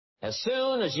As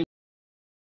soon as you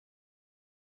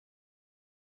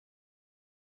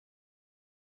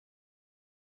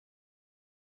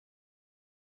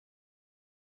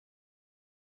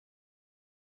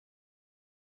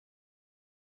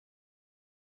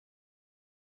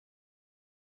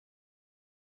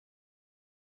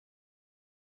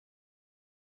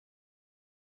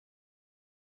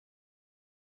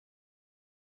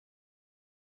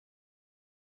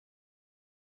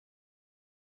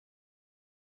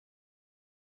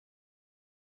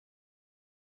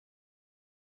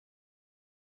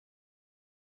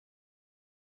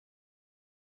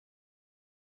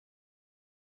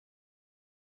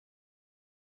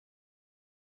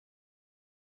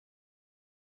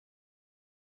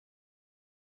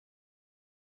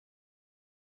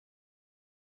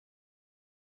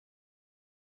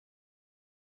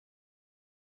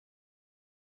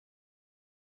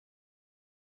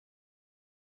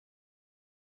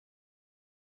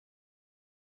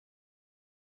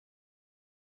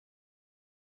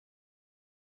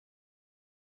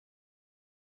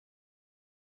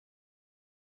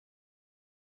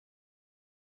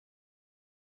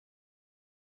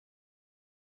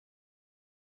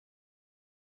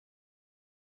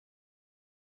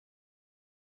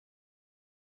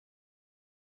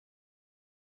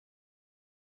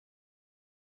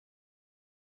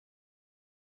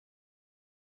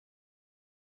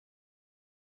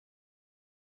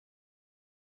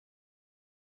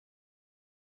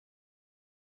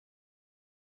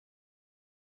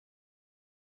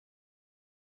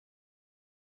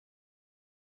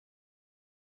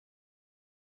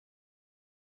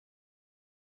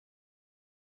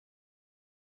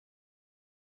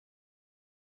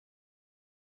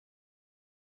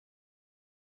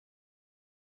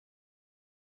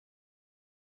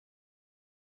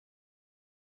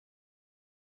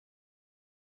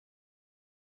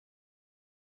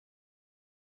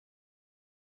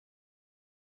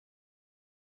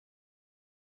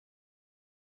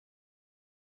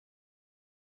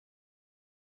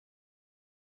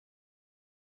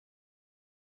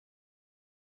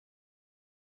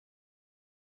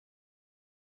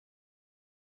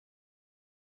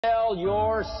sell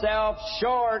yourself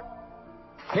short.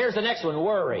 Here's the next one,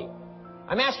 worry.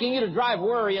 I'm asking you to drive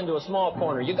worry into a small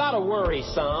corner. You gotta worry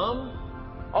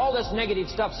some. All this negative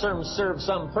stuff serves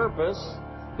some purpose,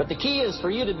 but the key is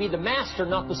for you to be the master,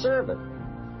 not the servant.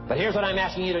 But here's what I'm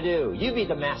asking you to do. You be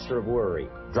the master of worry.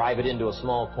 Drive it into a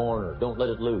small corner. Don't let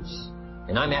it loose.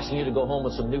 And I'm asking you to go home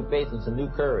with some new faith and some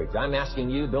new courage. I'm asking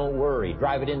you, don't worry.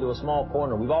 Drive it into a small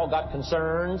corner. We've all got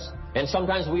concerns, and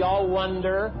sometimes we all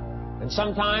wonder. And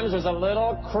sometimes there's a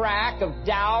little crack of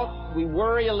doubt. We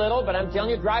worry a little, but I'm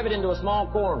telling you, drive it into a small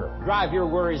corner. Drive your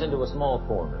worries into a small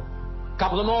corner. A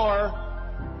couple of more.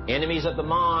 Enemies of the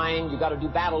mind you got to do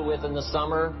battle with in the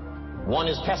summer. One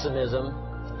is pessimism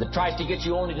that tries to get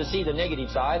you only to see the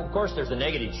negative side. Of course, there's the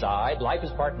negative side. Life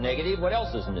is part negative. What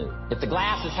else is new? If the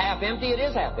glass is half empty, it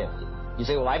is half empty. You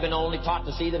say, well, I've been only taught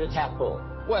to see that it's half full.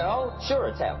 Well, sure,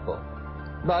 it's half full.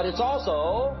 But it's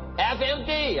also half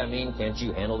empty. I mean, can't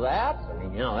you handle that? I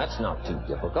mean, that's not too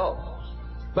difficult.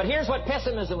 But here's what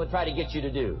pessimism would try to get you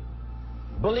to do.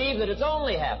 Believe that it's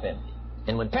only half empty.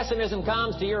 And when pessimism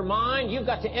comes to your mind, you've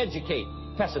got to educate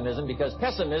pessimism, because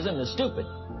pessimism is stupid.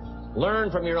 Learn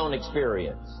from your own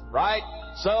experience, right?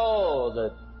 So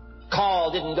the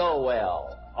call didn't go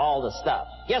well, all the stuff.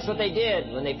 Guess what they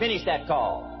did when they finished that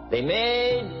call? They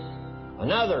made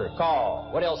another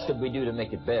call. What else could we do to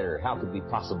make it better? How could we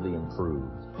possibly improve?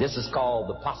 This is called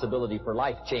the possibility for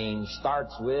life change.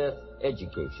 Starts with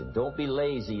education. Don't be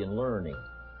lazy in learning.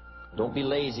 Don't be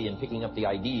lazy in picking up the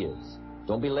ideas.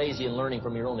 Don't be lazy in learning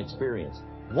from your own experience.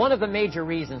 One of the major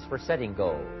reasons for setting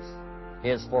goals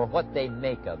is for what they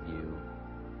make of you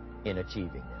in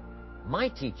achieving them. My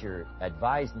teacher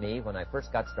advised me when I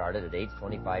first got started at age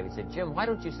 25. He said, Jim, why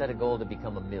don't you set a goal to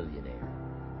become a millionaire?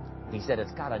 He said,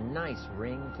 it's got a nice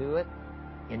ring to it,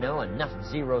 enough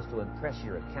zeros to impress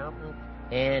your accountant.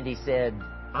 And he said,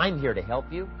 I'm here to help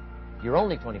you. You're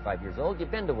only 25 years old.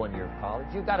 You've been to 1 year of college.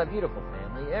 You've got a beautiful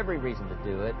family, every reason to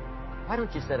do it. Why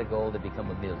don't you set a goal to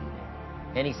become a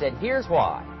millionaire? And he said, here's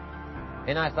why.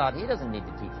 And I thought, he doesn't need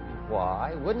to teach me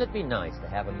why. Wouldn't it be nice to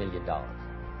have $1 million?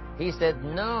 He said,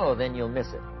 no, then you'll miss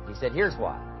it. He said, here's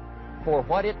why. For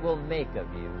what it will make of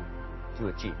you to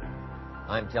achieve it.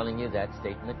 I'm telling you, that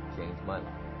statement changed my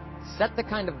life. Set the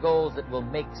kind of goals that will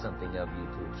make something of you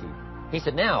to achieve it. He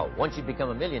said, now, once you become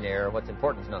a millionaire, what's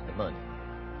important is not the money.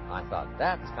 I thought,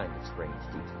 that's kind of strange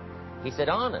teaching. He said,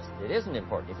 honest, it isn't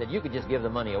important. He said, you could just give the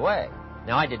money away.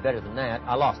 Now, I did better than that.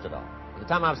 I lost it all. By the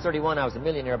time I was 31, I was a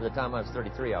millionaire. By the time I was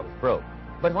 33, I was broke.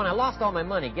 But when I lost all my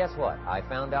money, guess what? I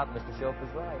found out Mr. Shope was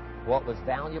right. What was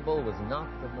valuable was not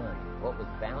the money. What was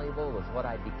valuable was what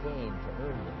I became to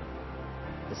earn the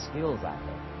money. The skills I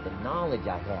had, the knowledge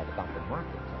I had about the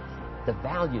marketplace, the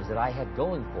values that I had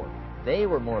going for me. They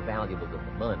were more valuable than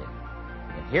the money.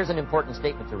 And here's an important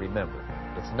statement to remember.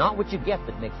 It's not what you get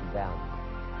that makes you valuable.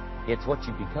 It's what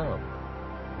you become.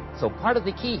 So part of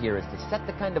the key here is to set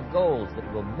the kind of goals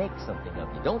that will make something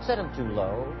of you. Don't set them too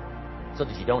low, so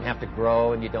that you don't have to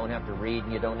grow and you don't have to read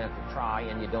and you don't have to try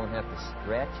and you don't have to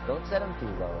stretch. Don't set them too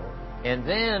low. And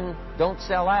then don't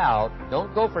sell out.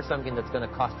 Don't go for something that's going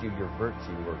to cost you your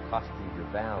virtue or cost you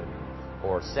your values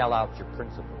or sell out your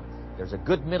principles. There's a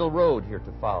good middle road here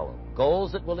to follow.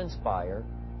 Goals that will inspire,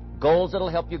 goals that will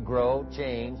help you grow,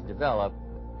 change, develop,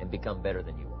 and become better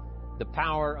than you are. The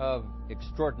power of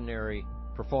extraordinary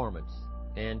performance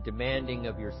and demanding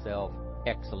of yourself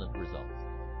excellent results.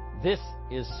 This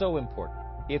is so important.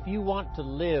 If you want to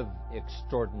live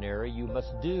extraordinary, you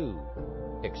must do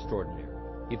extraordinary.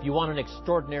 If you want an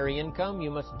extraordinary income, you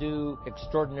must do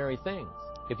extraordinary things.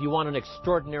 If you want an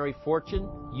extraordinary fortune,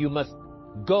 you must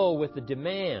go with the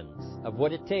demands of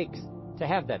what it takes to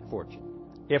have that fortune.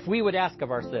 If we would ask of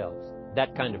ourselves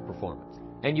that kind of performance,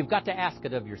 and you've got to ask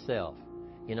it of yourself.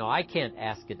 You know, I can't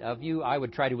ask it of you. I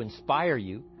would try to inspire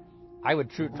you. I would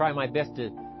try my best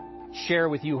to share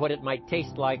with you what it might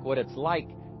taste like, what it's like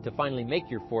to finally make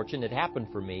your fortune. It happened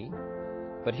for me.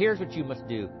 But here's what you must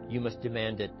do. You must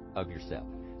demand it of yourself.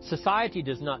 Society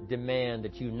does not demand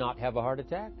that you not have a heart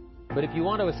attack. But if you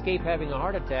want to escape having a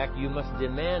heart attack, you must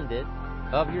demand it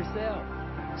of yourself.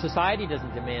 Society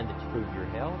doesn't demand that you prove your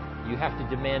health. You have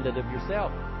to demand it of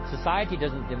yourself. Society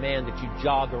doesn't demand that you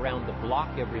jog around the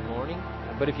block every morning.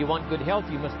 But if you want good health,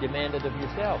 you must demand it of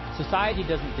yourself. Society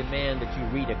doesn't demand that you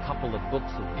read a couple of books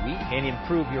a week and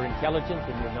improve your intelligence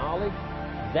and your knowledge.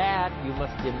 That you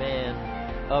must demand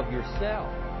of yourself.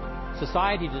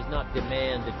 Society does not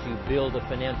demand that you build a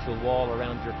financial wall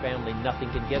around your family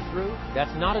nothing can get through.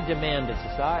 That's not a demand of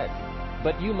society.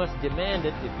 But you must demand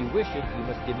it. If you wish it, you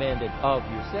must demand it of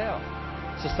yourself.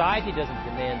 Society doesn't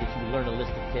demand that you learn a list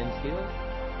of 10 skills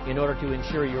in order to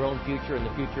ensure your own future and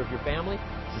the future of your family.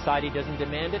 Society doesn't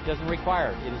demand it, doesn't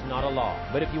require it. It is not a law.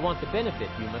 But if you want the benefit,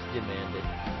 you must demand it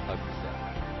of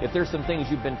yourself. If there's some things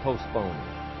you've been postponing,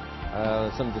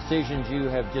 some decisions you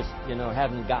have just,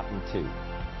 haven't gotten to,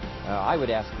 I would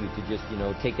ask you to just,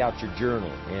 take out your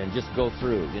journal and just go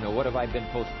through, what have I been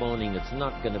postponing? It's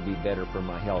not going to be better for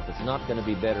my health. It's not going to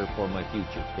be better for my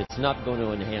future. It's not going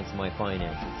to enhance my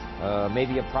finances.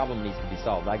 Maybe a problem needs to be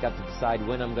solved. I got to decide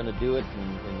when I'm going to do it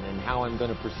and how I'm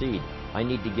going to proceed. I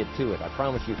need to get to it. I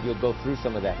promise you, if you'll go through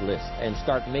some of that list and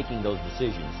start making those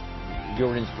decisions,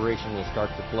 your inspiration will start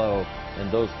to flow,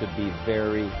 and those could be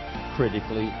very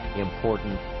critically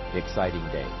important, exciting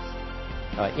days.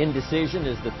 Indecision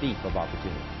is the thief of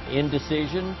opportunity.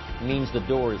 Indecision means the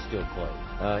door is still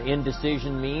closed.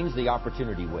 Indecision means the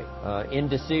opportunity waits.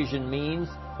 Indecision means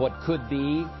what could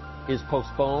be is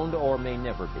postponed or may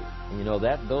never be.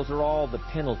 Those are all the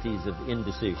penalties of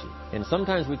indecision. And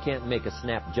sometimes we can't make a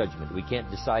snap judgment. We can't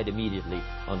decide immediately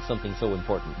on something so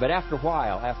important. But after a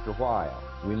while,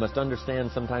 we must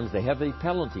understand sometimes the heavy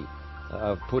penalty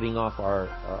of putting off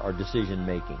our decision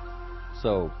making.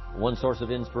 So, one source of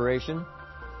inspiration,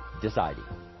 deciding.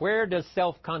 Where does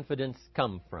self-confidence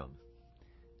come from?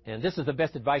 And this is the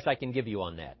best advice I can give you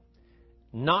on that.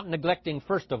 Not neglecting,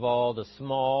 first of all, the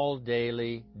small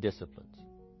daily disciplines.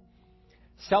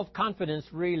 Self-confidence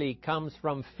really comes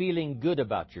from feeling good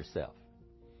about yourself.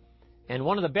 And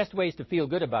one of the best ways to feel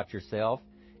good about yourself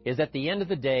is at the end of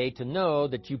the day to know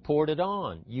that you poured it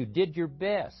on. You did your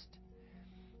best.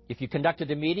 If you conducted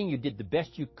a meeting, you did the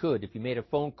best you could. If you made a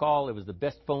phone call, it was the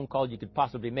best phone call you could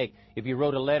possibly make. If you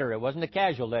wrote a letter, it wasn't a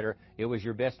casual letter, it was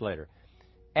your best letter.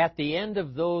 At the end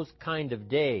of those kind of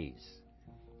days,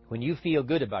 when you feel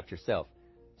good about yourself,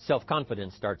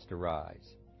 self-confidence starts to rise.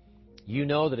 You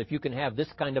know that if you can have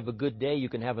this kind of a good day, you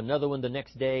can have another one the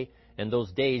next day, and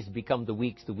those days become the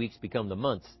weeks become the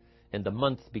months, and the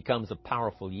month becomes a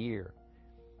powerful year.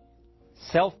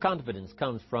 Self-confidence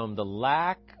comes from the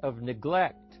lack of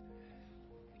neglect.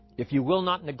 If you will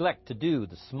not neglect to do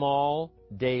the small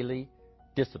daily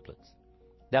disciplines,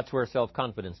 that's where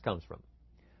self-confidence comes from.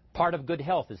 Part of good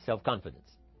health is self-confidence.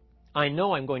 I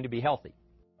know I'm going to be healthy.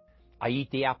 I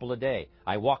eat the apple a day.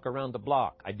 I walk around the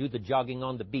block. I do the jogging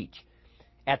on the beach.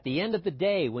 At the end of the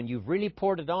day, when you've really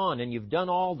poured it on and you've done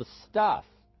all the stuff,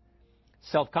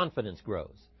 self-confidence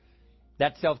grows.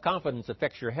 That self-confidence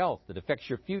affects your health. It affects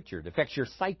your future. It affects your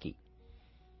psyche.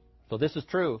 So this is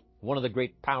true. One of the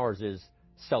great powers is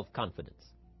self-confidence.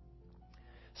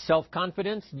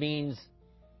 Self-confidence means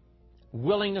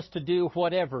willingness to do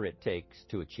whatever it takes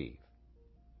to achieve.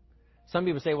 Some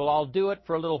people say, well, I'll do it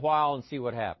for a little while and see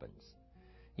what happens.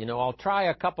 You know, I'll try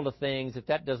a couple of things. If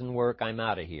that doesn't work, I'm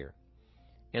out of here.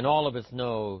 And all of us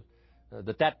know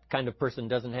that that kind of person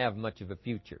doesn't have much of a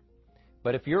future.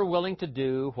 But if you're willing to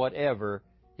do whatever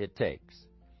it takes,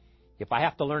 if I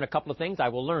have to learn a couple of things, I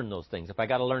will learn those things. If I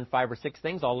got to learn 5 or 6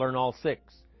 things, I'll learn all 6.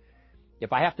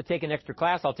 If I have to take an extra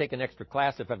class, I'll take an extra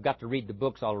class. If I've got to read the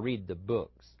books, I'll read the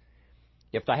books.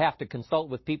 If I have to consult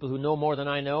with people who know more than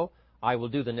I know, I will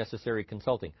do the necessary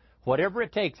consulting. Whatever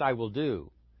it takes, I will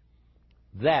do.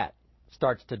 That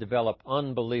starts to develop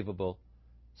unbelievable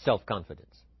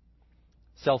self-confidence.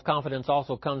 Self-confidence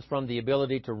also comes from the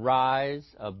ability to rise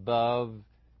above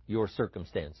your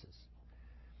circumstances,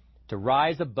 to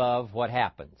rise above what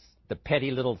happens, the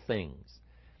petty little things,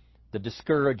 the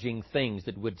discouraging things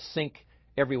that would sink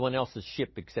everyone else's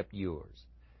ship except yours,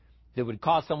 that would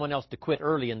cause someone else to quit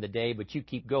early in the day, but you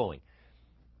keep going.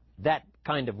 That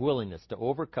kind of willingness to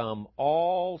overcome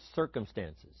all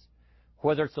circumstances,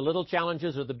 whether it's the little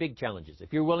challenges or the big challenges.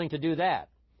 If you're willing to do that,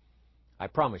 I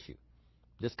promise you,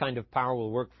 this kind of power will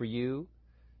work for you,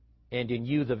 and in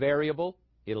you, the variable,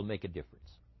 it'll make a difference.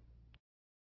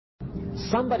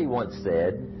 Somebody once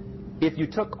said, if you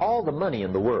took all the money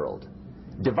in the world,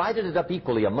 divided it up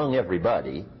equally among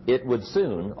everybody, it would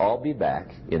soon all be back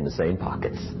in the same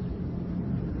pockets.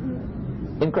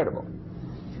 Incredible.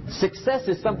 Success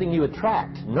is something you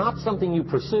attract, not something you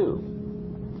pursue.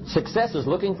 Success is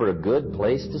looking for a good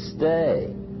place to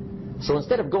stay. So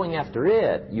instead of going after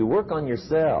it, you work on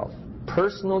yourself.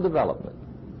 Personal development.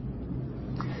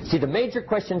 See, the major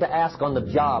question to ask on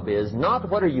the job is not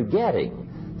what are you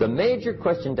getting. The major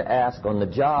question to ask on the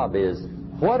job is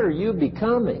what are you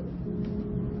becoming?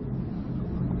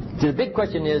 See, the big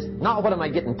question is not what am I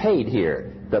getting paid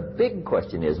here. The big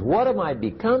question is what am I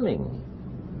becoming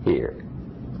here?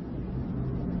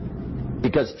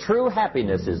 Because true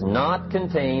happiness is not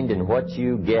contained in what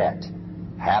you get.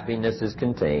 Happiness is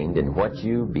contained in what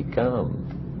you become.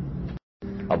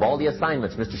 Of all the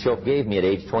assignments Mr. Shoaff gave me at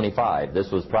age 25,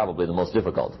 this was probably the most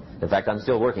difficult. In fact, I'm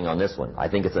still working on this one. I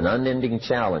think it's an unending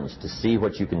challenge to see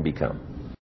what you can become.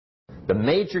 The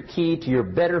major key to your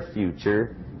better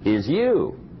future is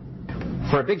you.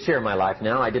 For a big share of my life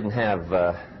now, I didn't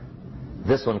have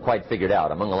this one quite figured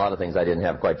out. Among a lot of things I didn't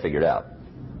have quite figured out.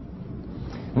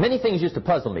 Many things used to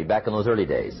puzzle me back in those early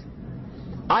days.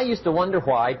 I used to wonder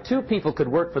why 2 people could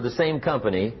work for the same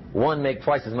company, one make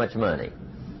twice as much money.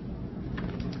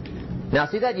 Now,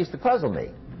 see, that used to puzzle me.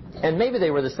 And maybe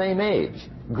they were the same age,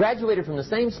 graduated from the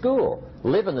same school,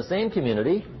 live in the same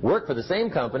community, work for the same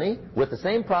company, with the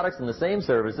same products and the same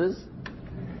services.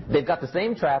 They've got the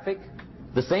same traffic,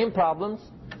 the same problems,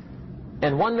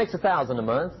 and one makes $1,000 a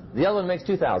month, the other one makes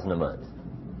 $2,000 a month.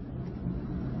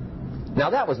 Now,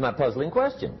 that was my puzzling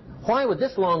question. Why would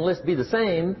this long list be the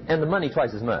same and the money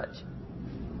twice as much?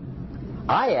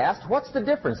 I asked, what's the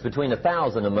difference between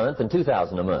 $1,000 a month and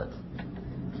 $2,000 a month?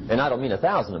 And I don't mean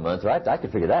 $1,000 a month, right? I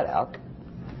could figure that out.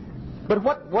 But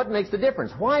what makes the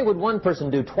difference? Why would one person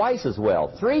do twice as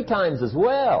well, 3 times as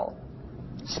well?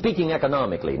 Speaking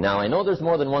economically. Now, I know there's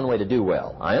more than one way to do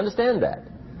well. I understand that.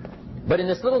 But in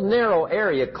this little narrow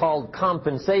area called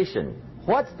compensation,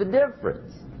 what's the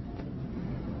difference?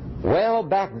 Well,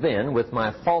 back then, with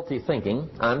my faulty thinking,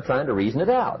 I'm trying to reason it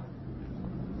out.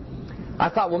 I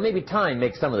thought, well, maybe time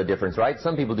makes some of the difference, right?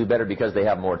 Some people do better because they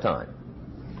have more time.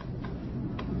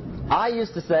 I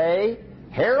used to say,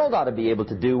 Harold ought to be able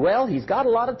to do well. He's got a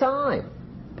lot of time.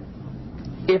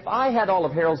 If I had all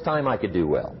of Harold's time, I could do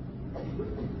well.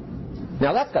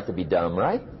 Now, that's got to be dumb,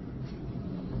 right?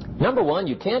 Number one,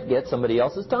 you can't get somebody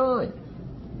else's time.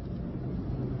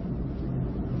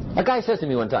 A guy says to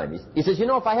me one time, he says, you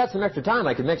know, if I had some extra time,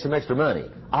 I could make some extra money.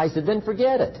 I said, then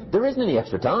forget it. There isn't any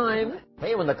extra time.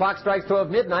 Hey, when the clock strikes 12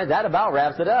 midnight, that about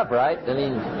wraps it up, right? I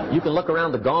mean, you can look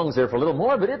around the gongs there for a little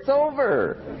more, but it's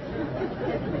over.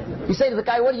 You say to the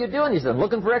guy, what are you doing? He says, I'm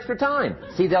looking for extra time.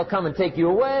 See, they'll come and take you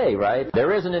away, right?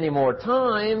 There isn't any more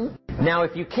time. Now,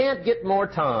 if you can't get more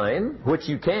time, which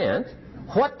you can't,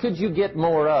 what could you get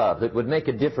more of that would make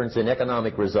a difference in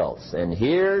economic results? And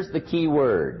here's the key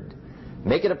word.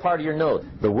 Make it a part of your note.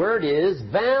 The word is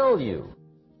value.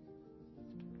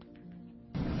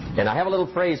 And I have a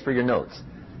little phrase for your notes.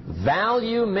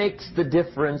 Value makes the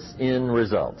difference in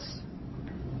results.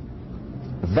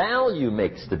 Value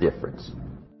makes the difference.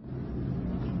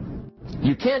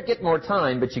 You can't get more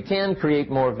time, but you can create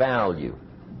more value.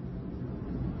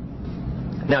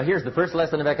 Now, here's the first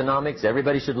lesson of economics.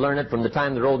 Everybody should learn it from the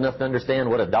time they're old enough to understand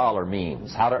what a dollar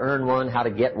means, how to earn one, how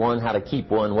to get one, how to keep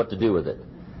one, what to do with it.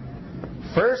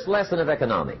 First lesson of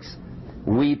economics.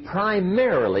 we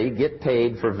primarily get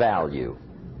paid for value.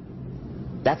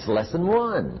 That's lesson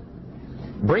 1.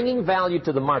 Bringing value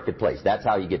to the marketplace, that's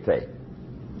how you get paid.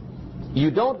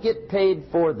 You don't get paid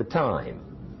for the time.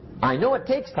 I know it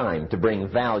takes time to bring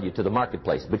value to the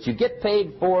marketplace, but you get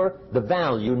paid for the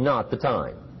value, not the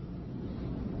time.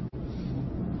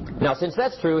 Now, since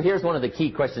that's true, here's one of the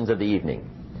key questions of the evening.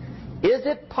 Is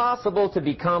it possible to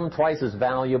become twice as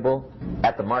valuable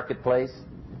at the marketplace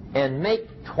and make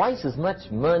twice as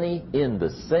much money in the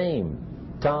same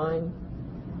time?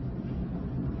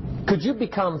 Could you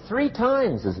become 3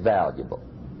 times as valuable?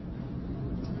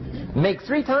 Make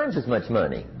 3 times as much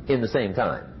money in the same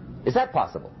time? Is that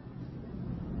possible?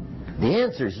 The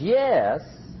answer is yes,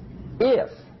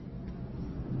 if.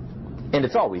 And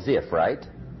it's always if, right?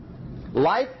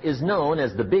 Life is known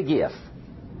as the big if.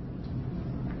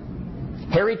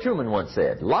 Harry Truman once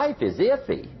said, life is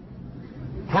iffy.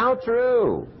 How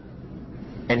true.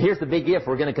 And here's the big if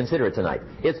we're going to consider it tonight.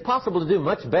 It's possible to do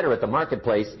much better at the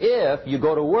marketplace if you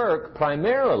go to work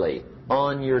primarily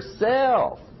on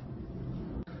yourself.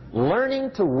 Learning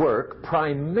to work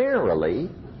primarily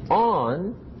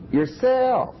on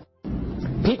yourself.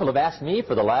 People have asked me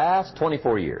for the last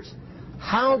 24 years,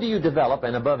 how do you develop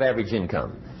an above-average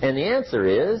income? And the answer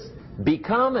is,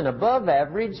 become an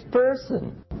above-average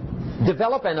person.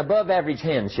 Develop an above-average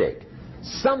handshake.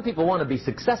 Some people want to be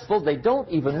successful. They don't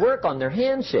even work on their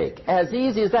handshake. As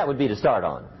easy as that would be to start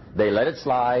on. They let it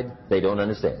slide. They don't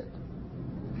understand.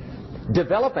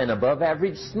 Develop an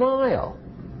above-average smile.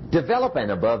 Develop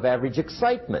an above-average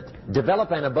excitement.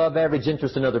 Develop an above-average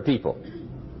interest in other people.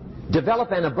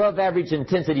 Develop an above-average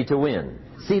intensity to win.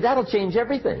 See, that'll change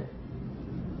everything.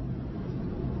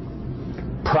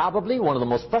 Probably one of the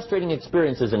most frustrating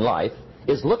experiences in life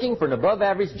is looking for an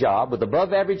above-average job with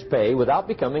above-average pay without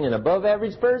becoming an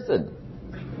above-average person.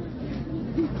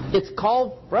 It's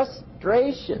called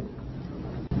frustration.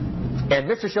 And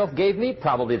Mr. Shoaff gave me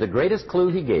probably the greatest clue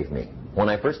he gave me when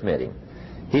I first met him.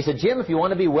 He said, Jim, if you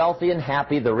want to be wealthy and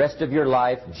happy the rest of your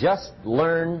life, just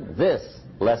learn this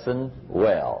lesson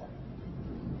well.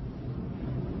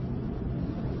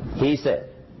 He said,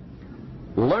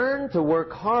 learn to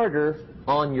work harder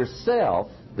on yourself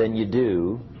than you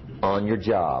do on your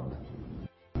job.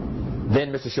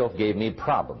 Then Mr. Shoaff gave me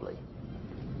probably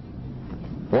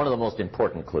one of the most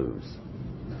important clues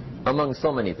among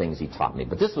so many things he taught me,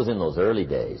 but this was in those early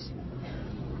days.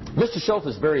 Mr. Shoaff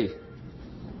was very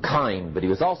kind, but he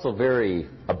was also very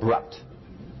abrupt.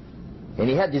 And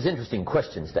he had these interesting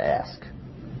questions to ask.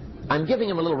 I'm giving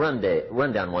him a little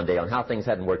rundown one day on how things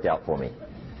hadn't worked out for me.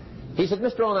 He said,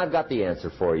 Mr. Rohn, I've got the answer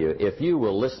for you if you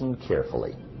will listen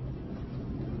carefully.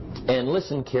 And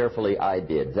listen carefully I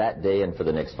did that day and for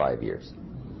the next 5 years.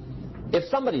 If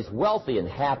somebody's wealthy and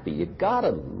happy, you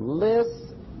gotta listen.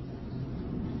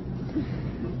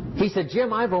 He said,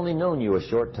 Jim, I've only known you a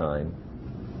short time.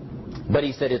 But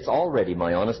he said, it's already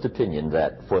my honest opinion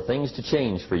that for things to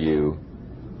change for you,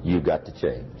 you've got to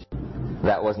change.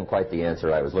 That wasn't quite the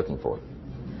answer I was looking for.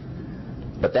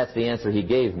 But that's the answer he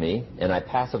gave me, and I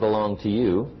pass it along to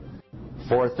you.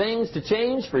 For things to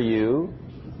change for you,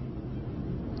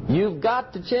 you've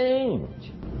got to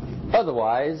change.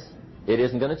 Otherwise, it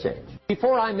isn't going to change.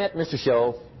 Before I met Mr.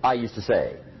 Shoaff, I used to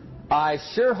say, I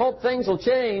sure hope things will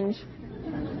change.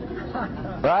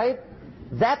 Right?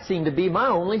 That seemed to be my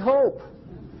only hope.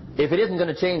 If it isn't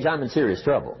going to change, I'm in serious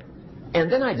trouble.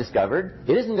 And then I discovered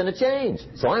it isn't going to change,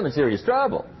 so I'm in serious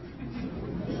trouble.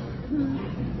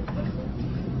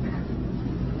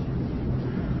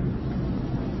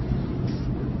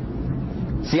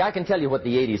 See, I can tell you what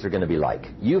the 80s are going to be like.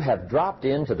 You have dropped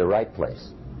into the right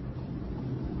place.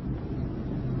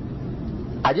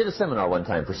 I did a seminar one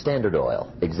time for Standard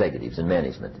Oil executives and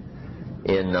management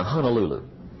in Honolulu.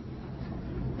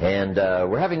 And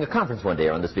we're having a conference one day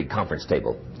on this big conference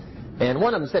table. And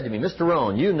one of them said to me, Mr.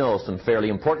 Rohn, you know some fairly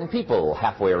important people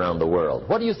halfway around the world.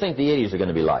 What do you think the 80s are going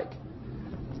to be like?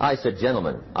 I said,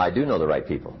 gentlemen, I do know the right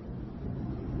people.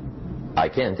 I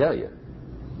can tell you.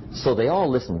 So they all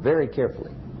listened very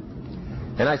carefully.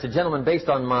 And I said, gentlemen, based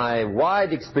on my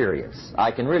wide experience,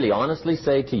 I can really honestly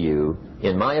say to you,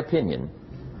 in my opinion,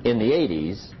 in the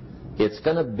 80s, it's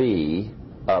going to be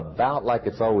about like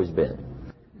it's always been.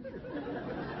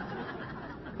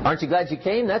 Aren't you glad you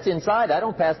came? That's inside. I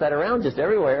don't pass that around just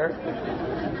everywhere.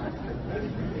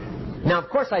 Now, of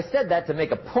course, I said that to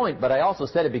make a point, but I also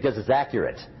said it because it's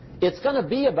accurate. It's going to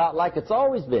be about like it's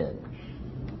always been.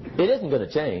 It isn't going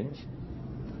to change.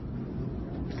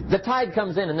 The tide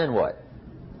comes in, and then what?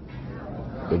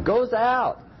 It goes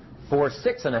out. For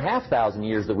 6,500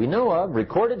 years that we know of,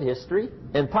 recorded history,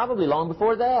 and probably long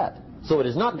before that. So it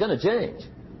is not going to change.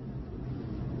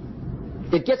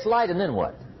 It gets light, and then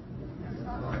what?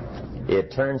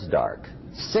 It turns dark.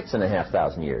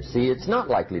 6,500 years. See, it's not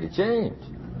likely to change.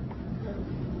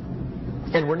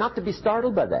 And we're not to be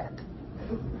startled by that.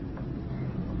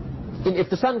 If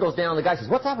the sun goes down, the guy says,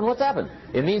 "What's happened? What's happened?"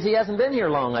 It means he hasn't been here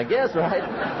long, I guess,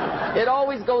 right? It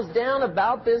always goes down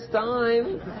about this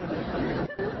time.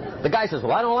 The guy says,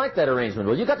 "Well, I don't like that arrangement."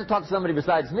 Well, you got to talk to somebody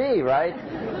besides me, right?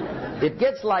 It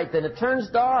gets light, then it turns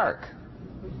dark.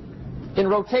 In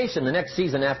rotation, the next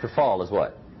season after fall is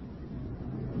what?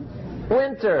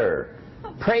 Winter.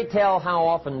 Pray tell, how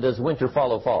often does winter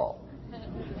follow fall?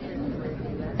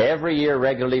 Every year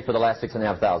regularly for the last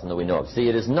 6,500 that we know of. See,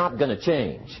 it is not going to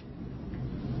change.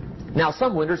 Now,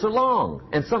 some winters are long,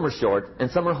 and some are short,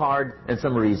 and some are hard, and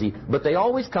some are easy, but they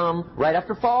always come right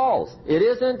after falls. It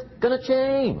isn't going to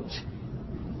change.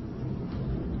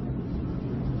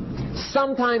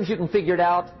 Sometimes you can figure it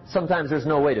out, sometimes there's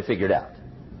no way to figure it out.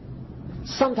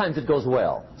 Sometimes it goes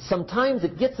well, sometimes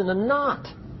it gets in a knot.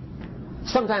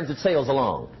 Sometimes it sails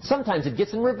along, sometimes it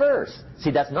gets in reverse.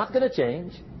 See, that's not going to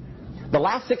change. The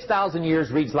last 6,000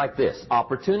 years reads like this: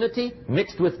 opportunity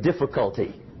mixed with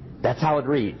difficulty. That's how it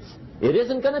reads. It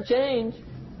isn't going to change.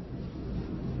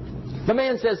 The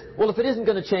man says, "Well, if it isn't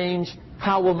going to change,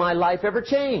 how will my life ever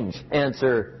change?"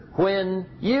 Answer, when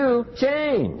you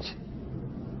change.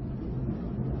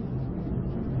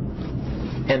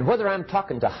 And whether I'm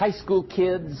talking to high school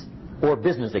kids or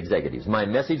business executives, my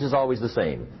message is always the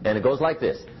same. And it goes like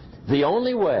this: the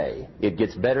only way it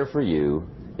gets better for you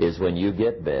is when you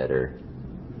get better.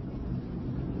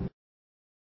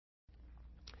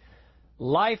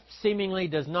 Life seemingly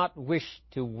does not wish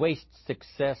to waste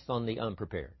success on the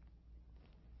unprepared.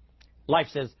 Life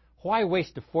says, why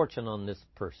waste a fortune on this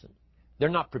person? They're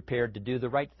not prepared to do the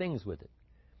right things with it.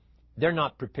 They're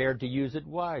not prepared to use it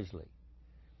wisely.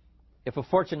 If a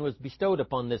fortune was bestowed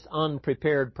upon this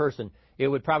unprepared person, it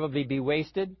would probably be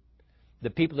wasted. The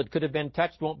people that could have been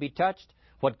touched won't be touched.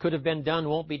 What could have been done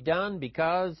won't be done,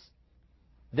 because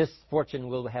this fortune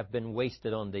will have been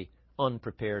wasted on the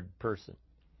unprepared person.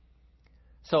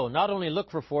 So not only look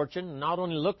for fortune, not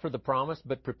only look for the promise,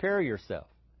 but prepare yourself.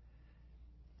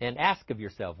 And ask of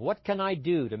yourself, what can I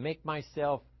do to make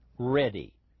myself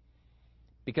ready?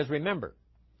 Because remember,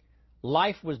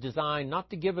 life was designed not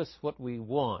to give us what we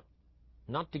want,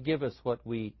 not to give us what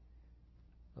we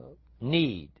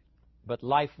need, but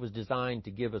life was designed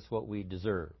to give us what we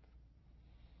deserve.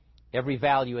 Every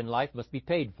value in life must be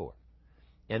paid for.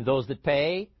 And those that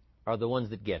pay are the ones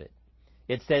that get it.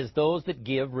 It says those that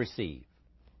give receive.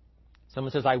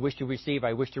 Someone says, "I wish to receive,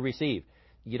 I wish to receive."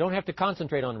 You don't have to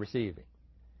concentrate on receiving.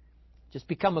 Just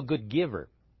become a good giver.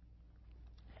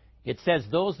 It says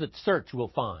those that search will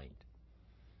find.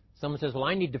 Someone says, "Well,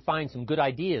 I need to find some good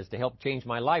ideas to help change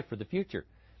my life for the future."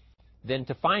 Then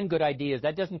to find good ideas,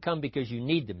 that doesn't come because you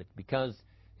need them. It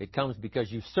comes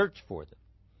because you search for them.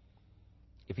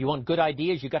 If you want good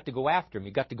ideas, you've got to go after them.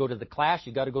 You've got to go to the class.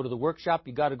 You've got to go to the workshop.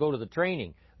 You've got to go to the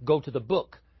training. Go to the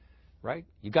book, right?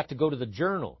 You've got to go to the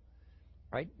journal,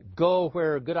 right? Go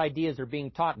where good ideas are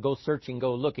being taught. Go searching,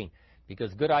 go looking,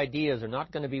 because good ideas are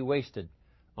not going to be wasted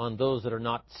on those that are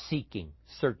not seeking,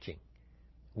 searching,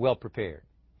 well prepared.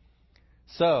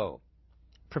 So,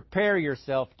 prepare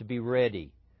yourself to be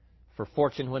ready for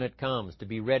fortune when it comes, to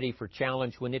be ready for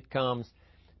challenge when it comes,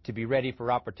 to be ready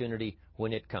for opportunity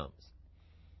when it comes.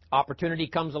 Opportunity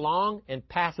comes along and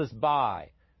passes by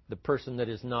the person that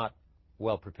is not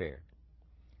well prepared.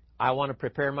 I want to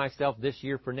prepare myself this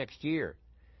year for next year.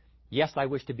 Yes, I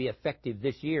wish to be effective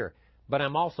this year, but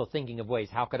I'm also thinking of ways,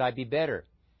 how could I be better?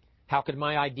 How could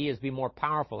my ideas be more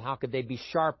powerful? How could they be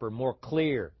sharper, more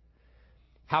clear?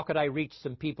 How could I reach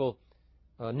some people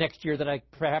next year that I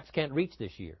perhaps can't reach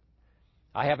this year?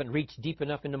 I haven't reached deep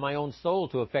enough into my own soul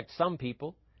to affect some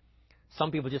people.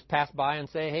 Some people just pass by and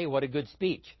say, "Hey, what a good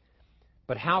speech."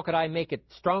 But how could I make it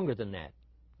stronger than that,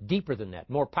 deeper than that,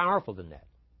 more powerful than that?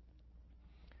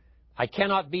 I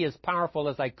cannot be as powerful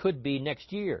as I could be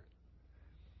next year.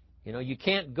 You know, you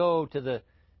can't go to the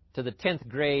 10th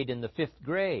grade in the 5th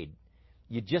grade.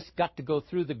 You just got to go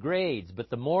through the grades. But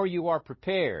the more you are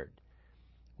prepared,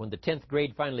 when the 10th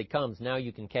grade finally comes, now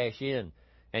you can cash in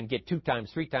and get 2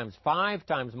 times, 3 times, 5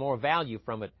 times more value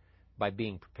from it by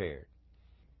being prepared.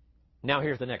 Now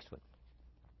here's the next one.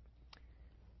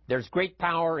 There's great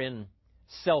power in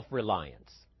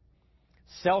self-reliance.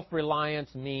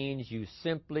 Self-reliance means you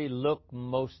simply look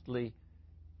mostly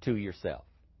to yourself.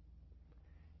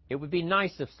 It would be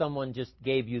nice if someone just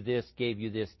gave you this, gave you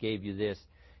this, gave you this.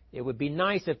 It would be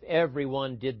nice if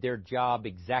everyone did their job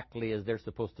exactly as they're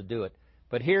supposed to do it.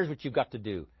 But here's what you've got to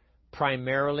do.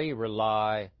 Primarily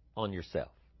rely on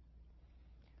yourself.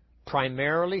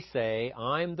 Primarily say,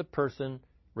 I'm the person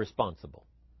responsible.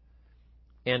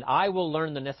 And I will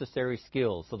learn the necessary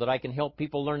skills so that I can help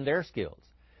people learn their skills.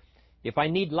 If I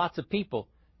need lots of people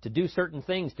to do certain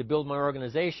things to build my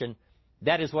organization,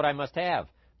 that is what I must have.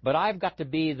 But I've got to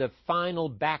be the final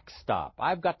backstop.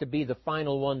 I've got to be the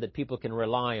final one that people can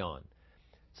rely on.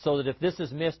 So that if this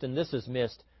is missed and this is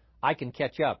missed, I can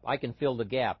catch up. I can fill the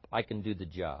gap. I can do the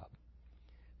job.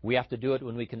 We have to do it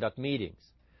when we conduct meetings.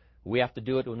 We have to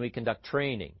do it when we conduct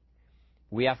training.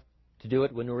 We have to do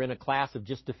it when we're in a class of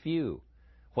just a few.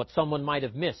 What someone might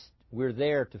have missed, we're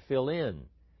there to fill in.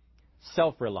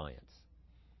 Self-reliance.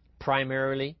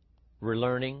 Primarily, we're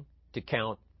learning to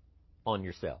count on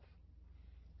yourself.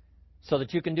 So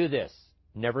that you can do this,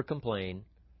 never complain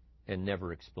and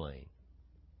never explain.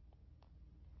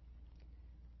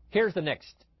 Here's the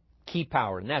next key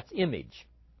power, and that's image.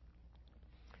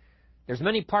 There's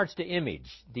many parts to image.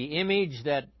 The image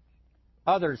that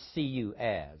others see you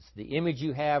as, the image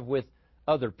you have with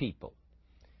other people.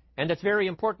 And it's very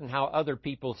important how other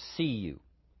people see you.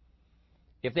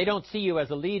 If they don't see you as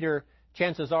a leader,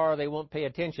 chances are they won't pay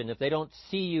attention. If they don't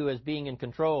see you as being in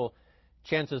control,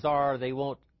 chances are they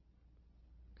won't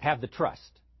have the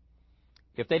trust.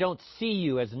 If they don't see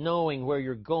you as knowing where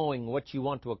you're going, what you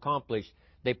want to accomplish,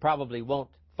 they probably won't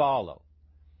follow.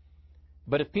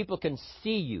 But if people can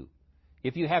see you,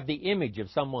 if you have the image of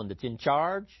someone that's in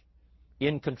charge,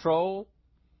 in control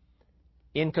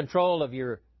of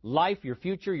your life, your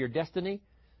future, your destiny,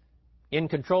 in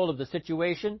control of the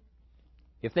situation,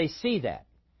 if they see that,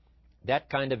 that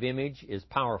kind of image is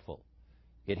powerful.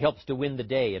 It helps to win the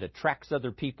day. It attracts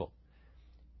other people.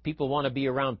 People want to be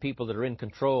around people that are in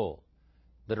control,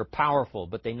 that are powerful,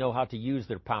 but they know how to use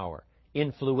their power.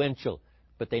 Influential,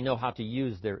 but they know how to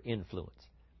use their influence.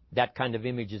 That kind of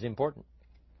image is important.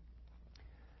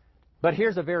 But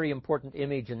here's a very important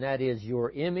image, and that is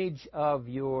your image of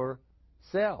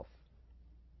yourself.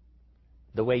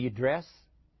 The way you dress,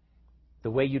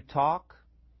 the way you talk,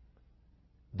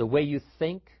 the way you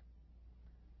think,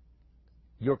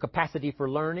 your capacity for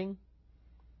learning.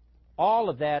 All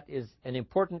of that is an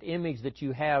important image that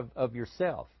you have of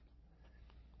yourself.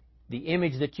 The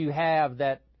image that you have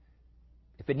that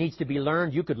if it needs to be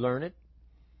learned, you could learn it.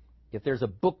 If there's a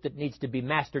book that needs to be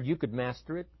mastered, you could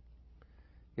master it.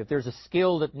 If there's a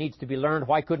skill that needs to be learned,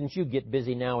 why couldn't you get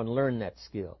busy now and learn that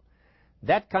skill?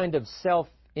 That kind of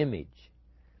self-image,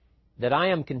 that I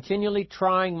am continually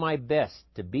trying my best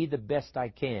to be the best I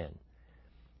can.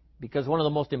 Because one of the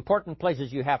most important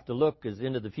places you have to look is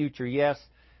into the future, yes.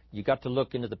 You've got to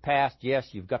look into the past, yes.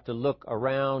 You've got to look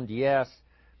around, yes.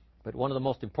 But one of the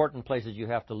most important places you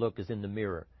have to look is in the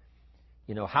mirror.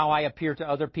 You know, how I appear to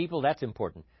other people, that's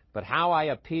important. But how I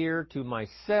appear to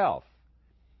myself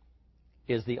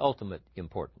is the ultimate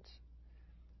importance.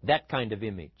 That kind of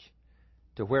image,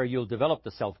 to where you'll develop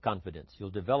the self-confidence, you'll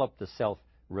develop the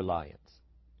self-reliance.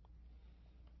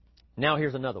 Now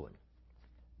here's another one.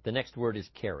 The next word is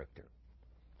character.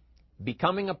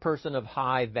 Becoming a person of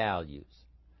high values,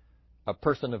 a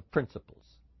person of principles,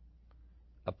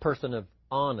 a person of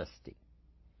honesty,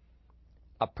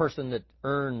 a person that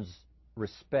earns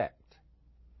respect.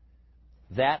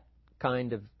 That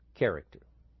kind of character.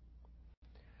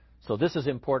 So this is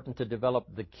important, to develop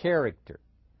the character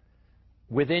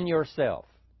within yourself,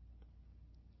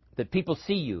 that people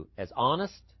see you as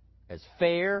honest, as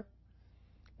fair,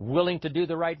 willing to do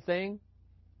the right thing,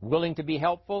 willing to be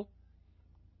helpful,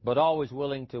 but always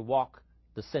willing to walk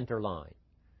the center line,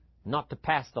 not to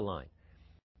pass the line.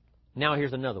 Now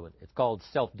here's another one. It's called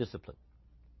self-discipline.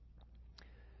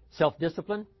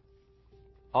 Self-discipline,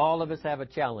 all of us have a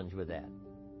challenge with that.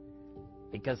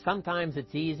 Because sometimes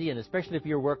it's easy, and especially if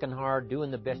you're working hard,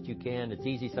 doing the best you can, it's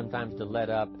easy sometimes to let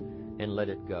up and let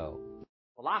it go.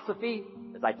 Philosophy,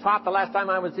 as I taught the last time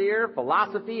I was here,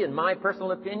 philosophy, in my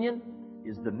personal opinion,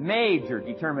 is the major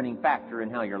determining factor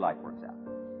in how your life works out.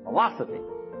 Philosophy,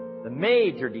 the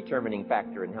major determining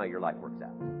factor in how your life works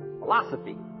out.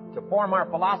 Philosophy. To form our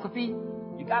philosophy,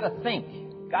 you got to think.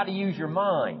 You got to use your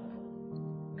mind.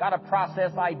 You got to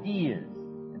process ideas.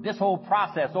 This whole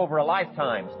process over a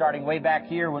lifetime, starting way back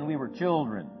here when we were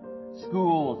children,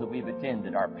 schools that we've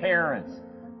attended, our parents,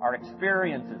 our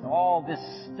experiences, all this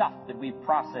stuff that we've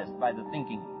processed by the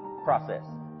thinking process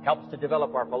helps to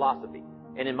develop our philosophy.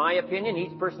 And in my opinion,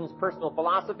 each person's personal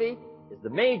philosophy is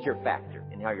the major factor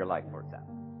in how your life works out.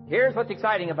 Here's what's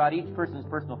exciting about each person's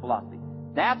personal philosophy.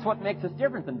 That's what makes us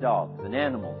different than dogs and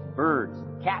animals, birds,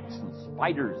 cats and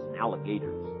spiders and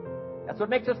alligators. That's what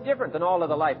makes us different than all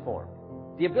other life forms.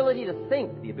 The ability to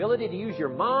think, the ability to use your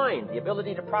mind, the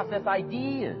ability to process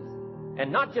ideas,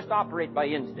 and not just operate by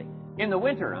instinct. In the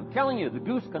winter, I'm telling you, the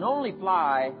goose can only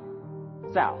fly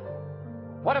south.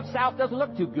 What if south doesn't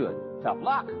look too good? Tough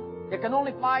luck. It can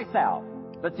only fly south.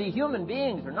 But see, human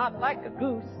beings are not like a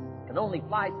goose. It can only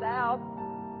fly south.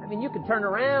 I mean, you can turn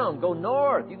around, go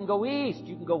north, you can go east,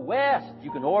 you can go west,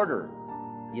 you can order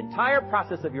the entire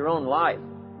process of your own life.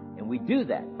 And we do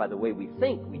that by the way we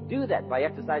think. We do that by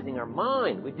exercising our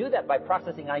mind. We do that by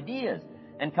processing ideas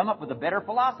and come up with a better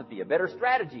philosophy, a better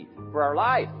strategy for our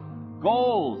life,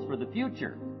 goals for the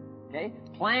future, okay?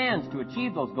 Plans to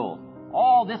achieve those goals.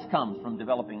 All this comes from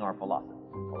developing our philosophy.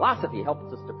 Philosophy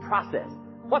helps us to process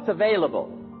what's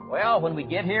available. Well, when we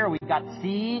get here, we've got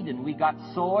seed, and we got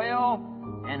soil,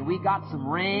 and we got some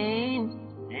rain,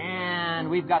 and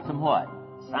we've got some what?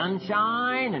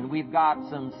 Sunshine, and we've got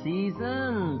some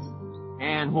seasons,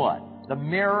 and what? The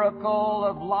miracle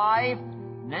of life.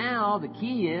 Now, the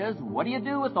key is, what do you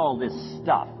do with all this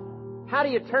stuff? How do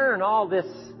you turn all this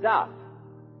stuff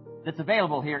that's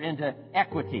available here into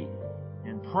equity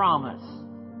and promise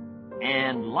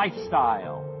and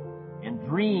lifestyle and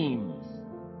dreams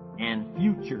and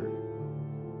future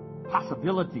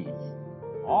possibilities?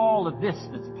 All of this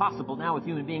that's possible now with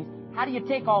human beings, how do you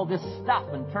take all this stuff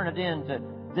and turn it into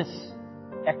this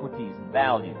equities and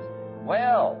values?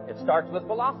 Well, it starts with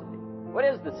philosophy. What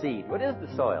is the seed? What is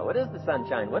the soil? What is the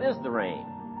sunshine? What is the rain?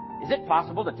 Is it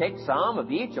possible to take some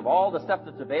of each of all the stuff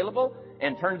that's available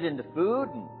and turn it into food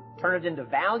and turn it into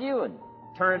value and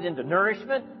turn it into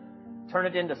nourishment, turn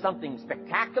it into something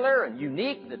spectacular and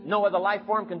unique that no other life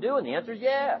form can do? And the answer is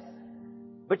yes.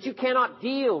 But you cannot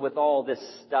deal with all this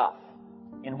stuff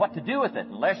and what to do with it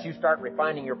unless you start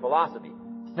refining your philosophy.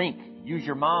 Think, use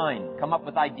your mind, come up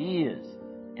with ideas,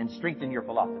 and strengthen your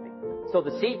philosophy. So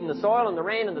the seed and the soil and the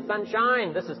rain and the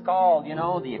sunshine, this is called,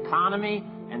 the economy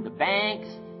and the banks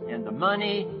and the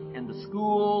money and the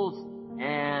schools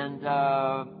and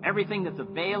everything that's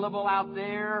available out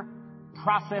there,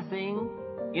 processing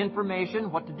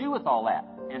information, what to do with all that,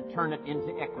 and turn it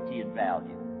into equity and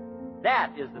value.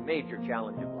 That is the major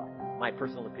challenge of life, my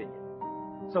personal opinion.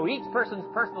 So each person's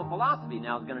personal philosophy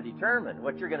now is going to determine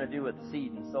what you're going to do with the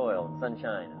seed and soil and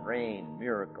sunshine and rain and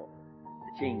miracle,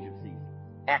 the change of season.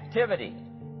 Activity.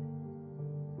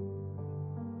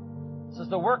 This is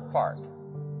the work part,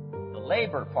 the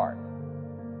labor part,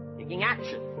 taking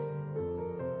action.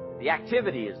 The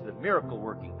activity is the miracle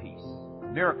working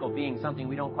piece. Miracle being something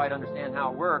we don't quite understand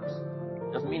how it works.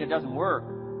 Doesn't mean it doesn't work.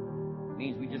 It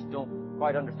means we just don't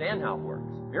quite understand how it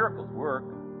works. Miracles work.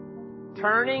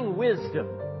 Turning wisdom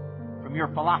from your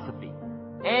philosophy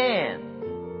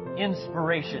and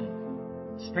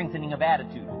inspiration, strengthening of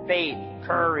attitude, faith,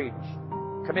 courage,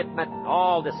 commitment,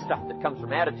 all this stuff that comes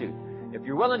from attitude. If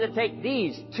you're willing to take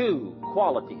these two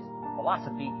qualities,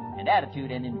 philosophy and attitude,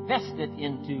 and invest it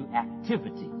into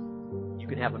activity, you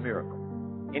can have a miracle.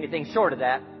 Anything short of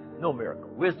that, no miracle.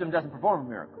 Wisdom doesn't perform a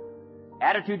miracle.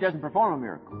 Attitude doesn't perform a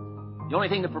miracle. The only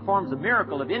thing that performs a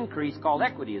miracle of increase called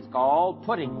equity is called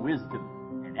putting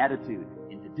wisdom and attitude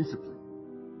into discipline,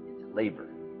 into labor.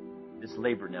 This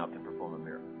labor now can perform a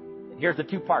miracle. And here's the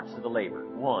two parts to the labor.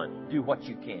 One, do what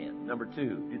you can. Number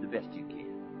two, do the best you can.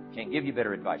 Can't give you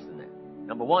better advice than that.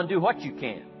 Number one, do what you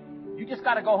can. You just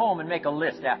got to go home and make a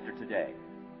list after today.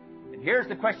 And here's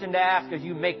the question to ask as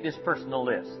you make this personal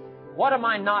list. What am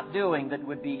I not doing that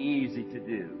would be easy to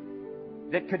do?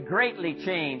 That could greatly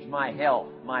change my health,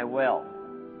 my wealth?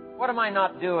 What am I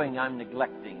not doing I'm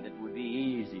neglecting that would be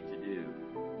easy to do?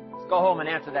 Let's go home and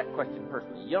answer that question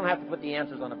personally. You don't have to put the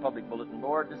answers on a public bulletin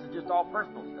board. This is just all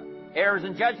personal stuff. Errors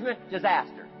in judgment,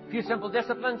 disaster. A few simple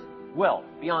disciplines, wealth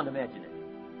beyond imagination.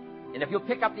 And if you'll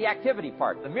pick up the activity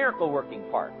part, the miracle working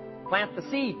part, plant the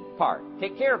seed part,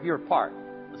 take care of your part.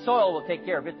 The soil will take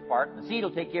care of its part. The seed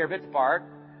will take care of its part.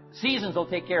 Seasons will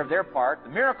take care of their part. The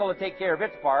miracle will take care of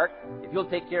its part. If you'll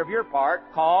take care of your part,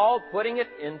 called putting it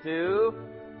into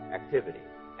activity,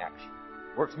 action.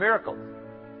 Works miracles.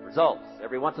 Results.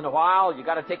 Every once in a while, you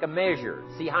got to take a measure,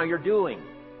 see how you're doing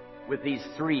with these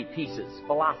three pieces: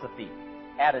 philosophy,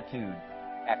 attitude,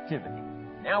 activity.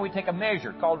 Now we take a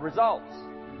measure called results.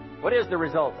 What is the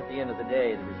results at the end of the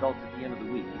day, the results at the end of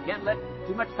the week? You can't let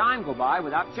too much time go by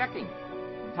without checking.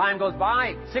 Time goes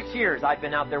by. 6 years I'd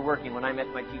been out there working when I met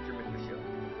my teacher, Mr.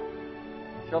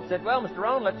 Schultz. Schultz said, well, Mr.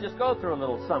 Rohn, let's just go through a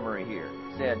little summary here.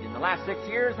 He said, in the last 6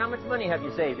 years, how much money have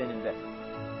you saved and invested?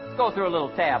 Let's go through a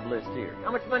little tab list here.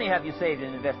 How much money have you saved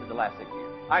and invested the last 6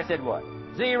 years? I said, what?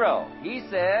 0. He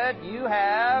said, you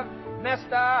have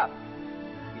messed up.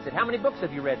 He said, how many books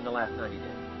have you read in the last 90 days?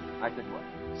 I said,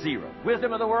 what? 0.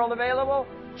 Wisdom of the world available?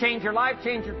 Change your life,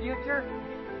 change your future?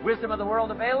 Wisdom of the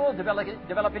world available,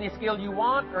 develop any skill you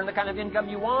want, earn the kind of income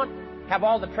you want, have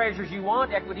all the treasures you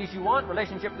want, equities you want,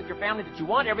 relationship with your family that you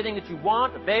want, everything that you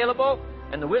want available.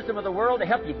 and the wisdom of the world to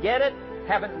help you get it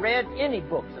haven't read any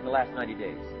books in the last 90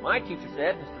 days. My teacher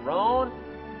said, Mr. Rohn,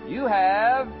 you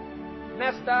have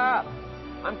messed up.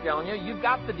 I'm telling you, you've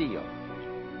got the deal.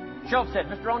 Schultz said,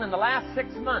 Mr. Rohn, in the last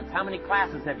 6 months, how many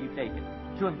classes have you taken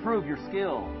to improve your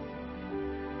skills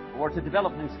or to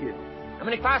develop new skills? How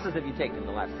many classes have you taken in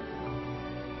the last 6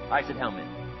 months? I said, how many?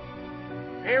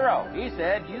 0. He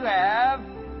said, you have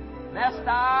messed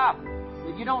up.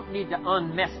 You don't need to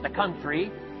unmess the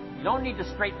country. You don't need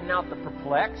to straighten out the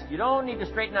perplexed. You don't need to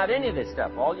straighten out any of this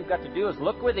stuff. All you've got to do is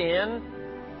look within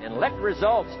and let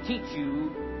results teach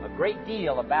you a great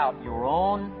deal about your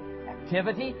own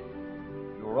activity,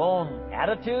 your own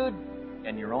attitude,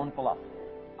 and your own philosophy.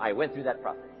 I went through that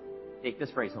process. Take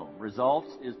this phrase home. Results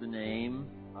is the name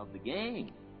of the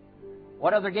game.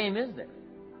 What other game is there?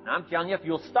 And I'm telling you, if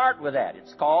you'll start with that,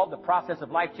 it's called the process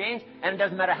of life change, and it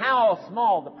doesn't matter how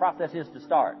small the process is to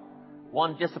start.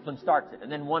 One discipline starts it,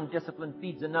 and then one discipline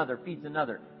feeds another,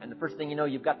 and the first thing you know,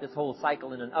 you've got this whole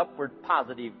cycle in an upward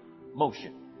positive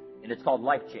motion. And it's called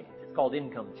life change. It's called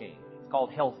income change. It's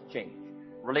called health change.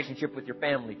 Relationship with your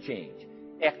family change.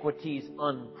 Equities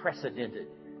unprecedented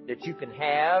that you can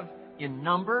have in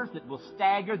numbers that will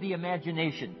stagger the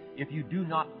imagination if you do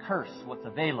not curse what's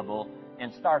available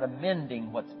and start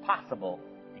amending what's possible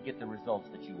to get the results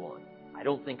that you want. I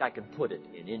don't think I can put it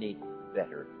in any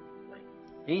better way.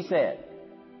 He said,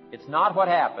 it's not what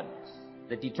happens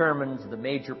that determines the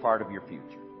major part of your future.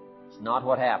 It's not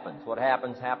what happens. What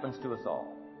happens, happens to us all.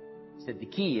 He said, the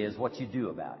key is what you do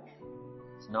about it.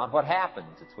 It's not what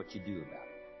happens, it's what you do about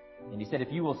it. And he said,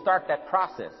 if you will start that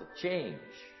process of change,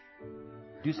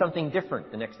 do something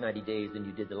different the next 90 days than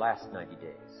you did the last 90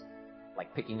 days,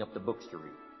 like picking up the books to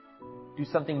read. Do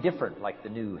something different, like the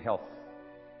new health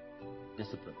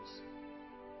disciplines,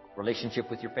 relationship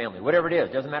with your family, whatever it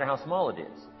is, doesn't matter how small it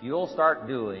is. If you'll start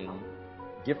doing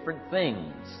different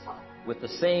things with the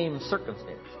same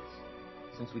circumstances,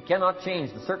 since we cannot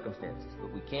change the circumstances,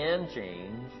 but we can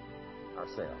change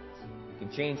ourselves. We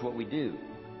can change what we do.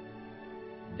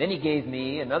 Then he gave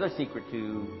me another secret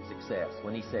to success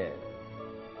when he said,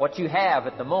 what you have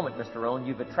at the moment, Mr. Rohn,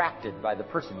 you've attracted by the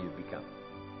person you've become.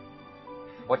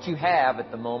 What you have at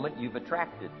the moment, you've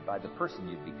attracted by the person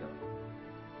you've become.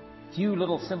 Few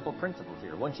little simple principles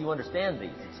here. Once you understand these,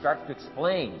 it starts to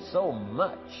explain so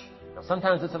much. Now,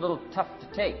 sometimes it's a little tough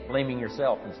to take, blaming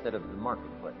yourself instead of the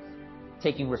marketplace,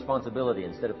 taking responsibility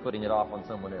instead of putting it off on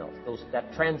someone else.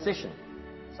 That transition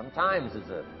sometimes is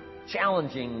a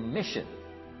challenging mission.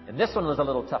 And this one was a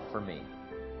little tough for me.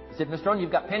 He said, Mr. Rohn,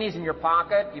 you've got pennies in your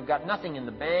pocket, you've got nothing in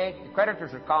the bank, the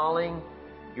creditors are calling,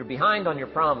 you're behind on your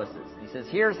promises. He says,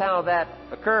 here's how that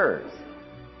occurs.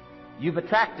 You've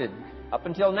attracted, up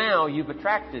until now, you've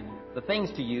attracted the things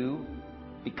to you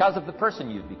because of the person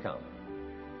you've become.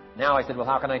 Now I said, well,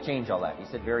 how can I change all that? He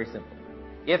said, very simple.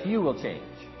 If you will change,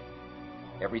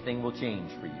 everything will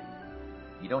change for you.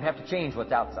 You don't have to change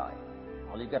what's outside.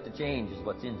 All you've got to change is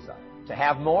what's inside. To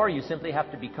have more, you simply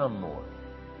have to become more.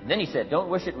 And then he said, don't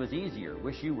wish it was easier.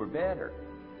 Wish you were better.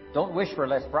 Don't wish for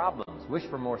less problems. Wish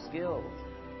for more skills.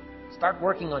 Start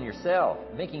working on yourself,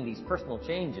 making these personal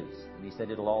changes. And he said,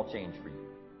 it'll all change for you.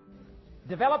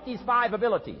 Develop these 5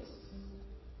 abilities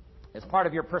as part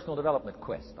of your personal development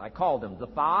quest. I call them the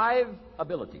 5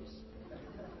 abilities.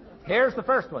 Here's the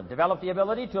first one. Develop the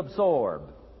ability to absorb.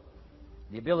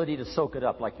 The ability to soak it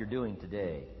up like you're doing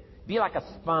today. Be like a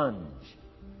sponge.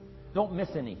 Don't miss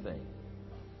anything.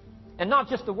 And not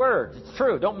just the words. It's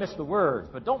true, don't miss the words,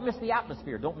 but don't miss the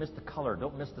atmosphere. Don't miss the color.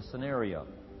 Don't miss the scenario.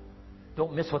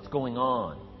 Don't miss what's going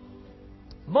on.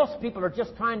 Most people are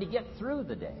just trying to get through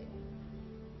the day.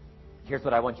 Here's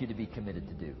what I want you to be committed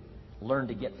to do. Learn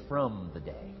to get from the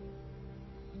day.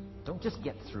 Don't just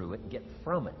get through it, get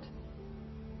from it.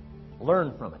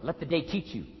 Learn from it. Let the day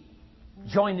teach you.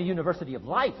 Join the University of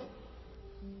Life.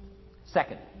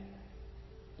 Second,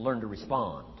 learn to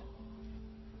respond.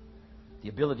 The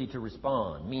ability to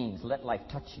respond means let life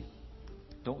touch you.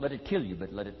 Don't let it kill you,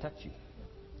 but let it touch you.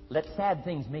 Let sad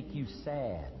things make you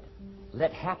sad.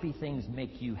 Let happy things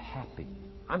make you happy.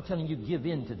 I'm telling you, give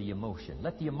in to the emotion.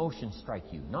 Let the emotion strike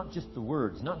you, not just the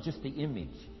words, not just the image.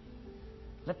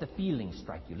 Let the feeling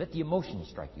strike you. Let the emotion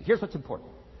strike you. Here's what's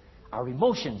important. Our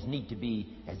emotions need to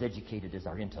be as educated as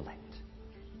our intellect.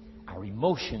 Our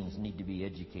emotions need to be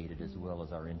educated as well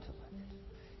as our intellect.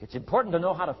 It's important to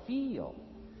know how to feel.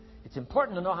 It's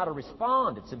important to know how to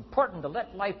respond. It's important to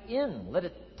let life in. Let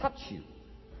it touch you.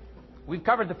 We've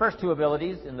covered the first 2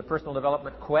 abilities in the personal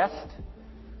development quest.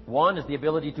 One is the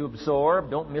ability to absorb.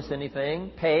 Don't miss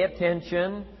anything. Pay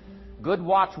attention. Good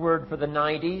watchword for the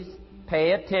 90s.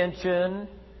 Pay attention.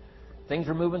 Things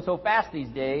are moving so fast these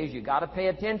days, you got to pay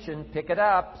attention, pick it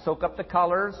up, soak up the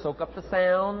colors, soak up the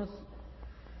sounds,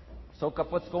 soak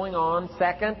up what's going on.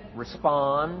 Second,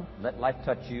 respond. Let life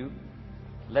touch you.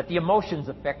 Let the emotions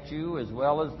affect you as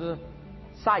well as the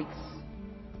sights.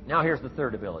 Now here's the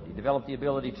third ability. Develop the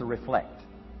ability to reflect.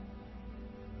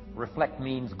 Reflect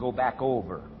means go back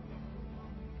over.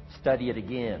 Study it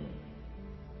again.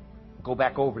 Go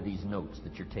back over these notes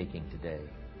that you're taking today.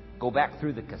 Go back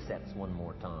through the cassettes one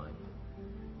more time.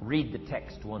 Read the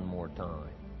text one more time.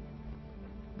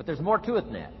 But there's more to it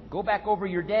than that. Go back over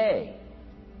your day.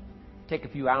 Take a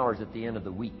few hours at the end of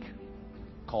the week,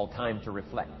 called time to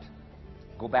reflect.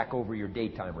 Go back over your day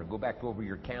timer. Go back over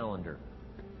your calendar.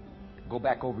 Go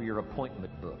back over your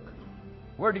appointment book.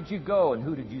 Where did you go and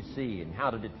who did you see and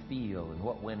how did it feel and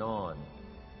what went on?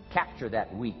 Capture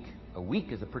that week. A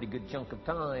week is a pretty good chunk of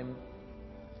time.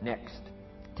 Next,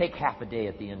 take half a day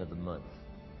at the end of the month,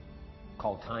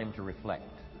 called time to reflect.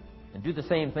 And do the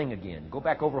same thing again. Go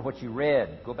back over what you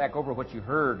read. Go back over what you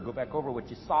heard. Go back over what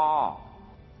you saw.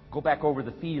 Go back over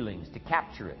the feelings to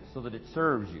capture it so that it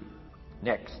serves you.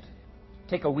 Next,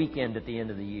 take a weekend at the end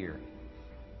of the year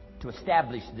to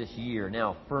establish this year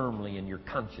now firmly in your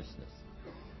consciousness,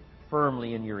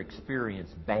 firmly in your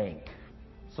experience bank,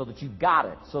 so that you've got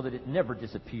it, so that it never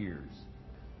disappears.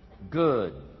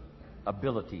 Good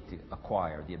ability to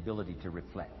acquire, the ability to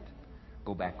reflect.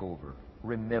 Go back over.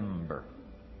 Remember.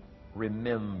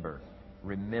 Remember.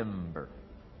 Remember.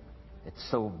 It's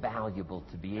so valuable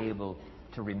to be able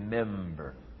to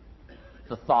remember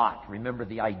the thought, remember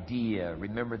the idea,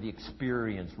 remember the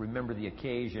experience, remember the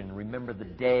occasion, remember the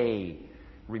day,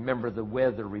 remember the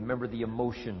weather, remember the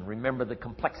emotion, remember the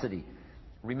complexity,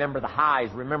 remember the highs,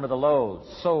 remember the lows.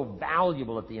 So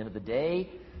valuable at the end of the day.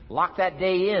 Lock that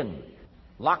day in.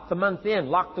 Lock the month in.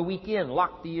 Lock the week in.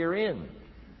 Lock the year in.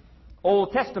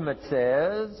 Old Testament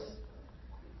says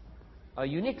a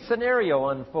unique scenario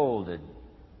unfolded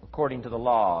according to the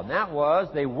law. And that was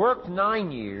they worked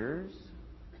 9 years,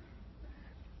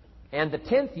 and the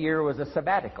 10th year was a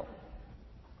sabbatical.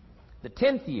 The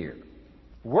 10th year.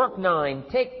 Work 9,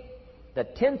 take the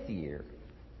 10th year,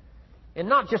 and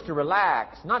not just to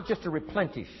relax, not just to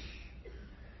replenish,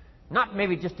 not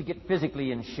maybe just to get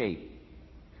physically in shape.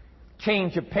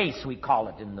 Change of pace, we call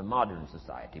it in the modern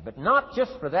society. But not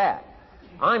just for that.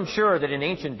 I'm sure that in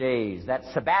ancient days, that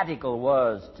sabbatical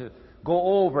was to go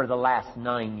over the last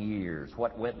 9 years.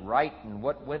 What went right and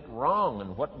what went wrong,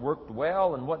 and what worked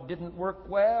well and what didn't work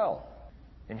well.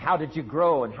 And how did you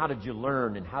grow, and how did you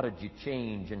learn, and how did you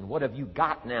change, and what have you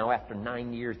got now after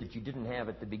 9 years that you didn't have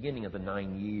at the beginning of the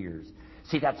 9 years?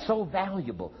 See, that's so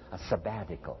valuable. A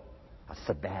sabbatical. A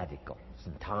sabbatical.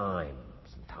 Some time.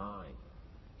 Some time.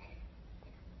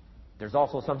 There's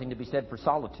also something to be said for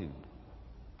solitude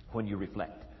when you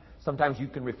reflect. Sometimes you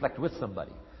can reflect with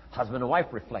somebody. Husband and wife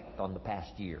reflect on the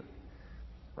past year.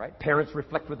 Right? Parents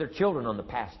reflect with their children on the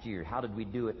past year. How did we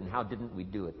do it, and how didn't we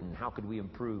do it, and how could we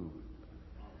improve?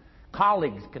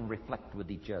 Colleagues can reflect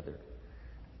with each other.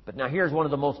 But now here's one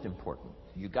of the most important.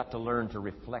 You've got to learn to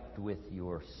reflect with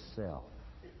yourself.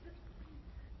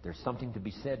 There's something to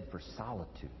be said for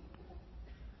solitude.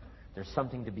 There's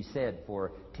something to be said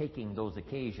for taking those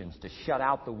occasions to shut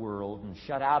out the world and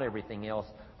shut out everything else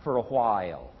for a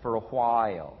while. For a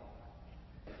while.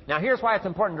 Now here's why it's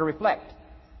important to reflect.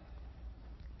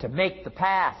 To make the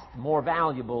past more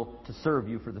valuable to serve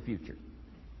you for the future.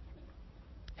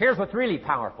 Here's what's really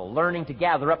powerful. Learning to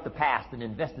gather up the past and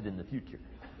invest it in the future.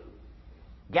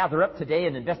 Gather up today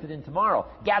and invest it in tomorrow.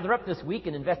 Gather up this week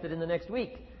and invest it in the next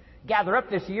week. Gather up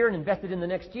this year and invest it in the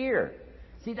next year.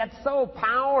 See, that's so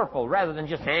powerful. Rather than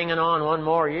just hanging on one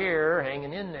more year,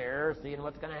 hanging in there, seeing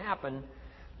what's going to happen.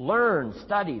 Learn,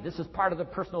 study. This is part of the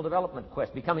personal development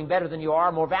quest. Becoming better than you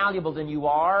are, more valuable than you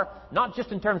are, not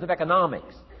just in terms of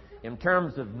economics, in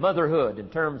terms of motherhood, in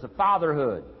terms of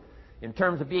fatherhood, in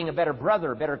terms of being a better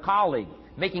brother, a better colleague,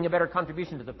 making a better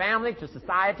contribution to the family, to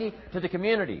society, to the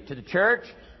community, to the church,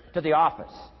 to the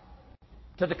office,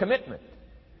 to the commitment,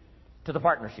 to the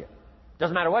partnership.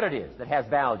 Doesn't matter what it is that has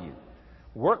value.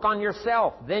 Work on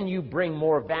yourself. Then you bring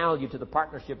more value to the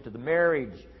partnership, to the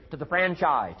marriage, to the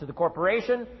franchise, to the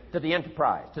corporation, to the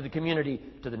enterprise, to the community,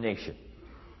 to the nation.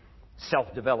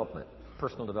 Self-development,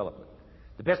 personal development.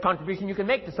 The best contribution you can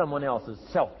make to someone else is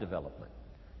self-development,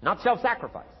 not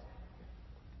self-sacrifice.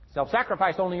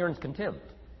 Self-sacrifice only earns contempt.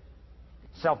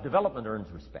 Self-development earns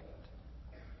respect.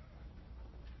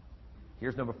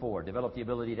 Here's number 4. Develop the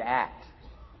ability to act.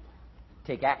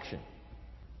 Take action.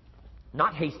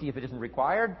 Not hasty if it isn't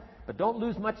required, but don't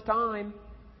lose much time.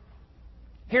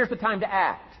 Here's the time to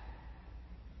act.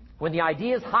 When the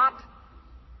idea is hot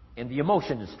and the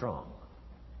emotion is strong.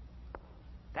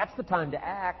 That's the time to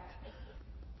act.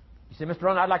 You say, Mr.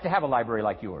 Rohn, I'd like to have a library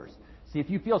like yours. See if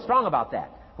you feel strong about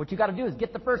that. What you got to do is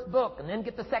get the first book and then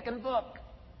get the second book.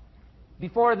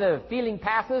 Before the feeling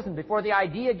passes and before the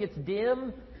idea gets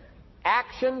dim,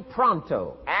 action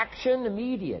pronto. Action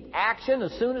immediate. Action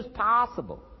as soon as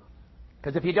possible.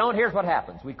 Because if you don't, here's what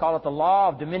happens. We call it the law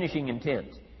of diminishing intent.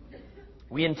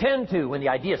 We intend to when the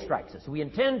idea strikes us. We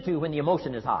intend to when the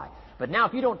emotion is high. But now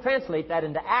if you don't translate that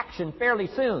into action fairly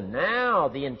soon, now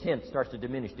the intent starts to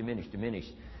diminish.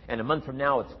 And a month from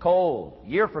now, it's cold. A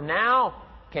year from now,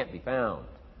 can't be found.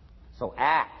 So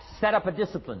act. Set up a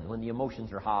discipline when the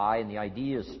emotions are high and the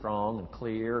idea is strong and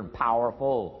clear and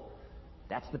powerful.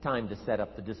 That's the time to set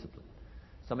up the discipline.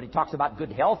 Somebody talks about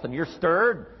good health and you're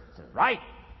stirred. Say, right,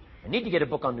 I need to get a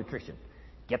book on nutrition.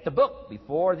 Get the book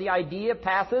before the idea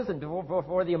passes and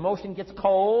before the emotion gets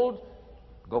cold.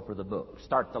 Go for the book.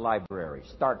 Start the library.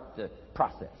 Start the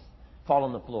process. Fall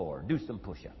on the floor. Do some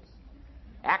push-ups.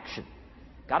 Action.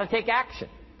 Got to take action.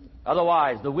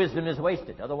 Otherwise, the wisdom is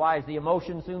wasted. Otherwise, the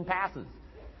emotion soon passes.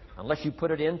 Unless you put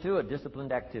it into a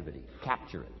disciplined activity.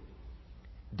 Capture it.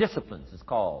 Disciplines is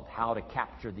called how to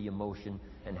capture the emotion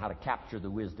and how to capture the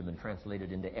wisdom and translate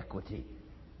it into equity.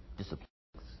 Disciplines.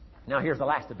 Now, here's the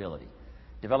last ability.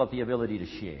 Develop the ability to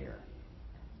share.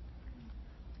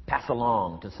 Pass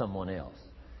along to someone else.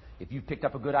 If you've picked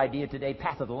up a good idea today,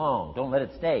 pass it along. Don't let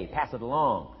it stay. Pass it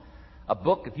along. A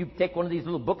book, if you take one of these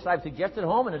little books I've suggested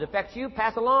home and it affects you,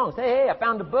 pass along. Say, hey, I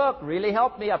found a book, really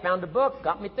helped me. I found a book,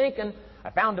 got me thinking. I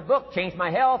found a book, changed my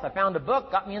health. I found a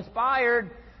book, got me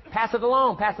inspired. Pass it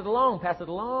along, pass it along, pass it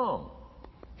along.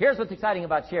 Here's what's exciting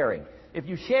about sharing. If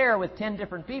you share with 10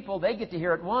 different people, they get to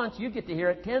hear it once, you get to hear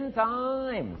it 10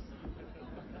 times.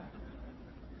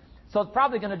 So it's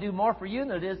probably going to do more for you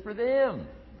than it is for them.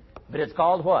 But it's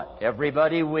called what?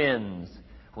 Everybody wins.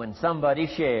 When somebody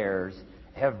shares,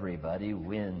 everybody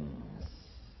wins.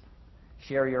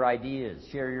 Share your ideas,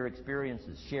 share your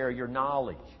experiences, share your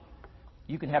knowledge.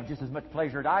 You can have just as much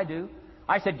pleasure as I do.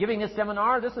 I said, giving this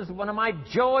seminar, this is one of my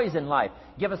joys in life.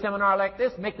 Give a seminar like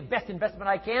this, make the best investment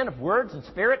I can of words and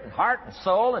spirit and heart and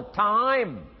soul and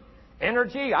time,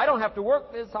 energy. I don't have to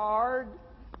work this hard.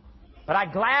 But I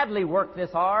gladly work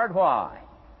this hard. Why?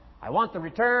 I want the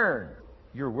return.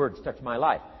 Your words touch my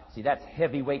life. See, that's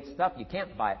heavyweight stuff. You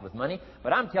can't buy it with money.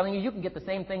 But I'm telling you, you can get the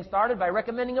same thing started by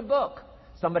recommending a book.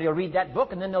 Somebody will read that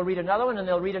book, and then they'll read another one, and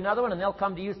they'll read another one, and they'll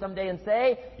come to you someday and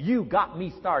say, you got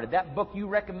me started. That book you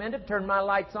recommended turned my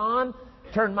lights on,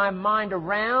 turned my mind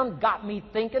around, got me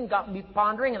thinking, got me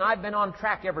pondering, and I've been on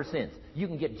track ever since. You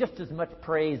can get just as much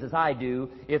praise as I do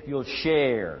if you'll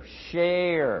share.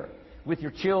 Share with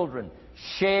your children.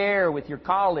 Share with your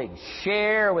colleagues.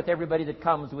 Share with everybody that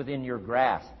comes within your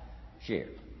grasp. Share.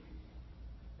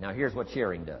 Now, here's what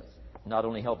sharing does. It not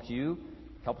only helps you,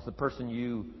 helps the person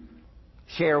you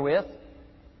share with.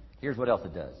 Here's what else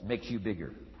it does. It makes you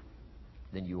bigger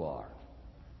than you are.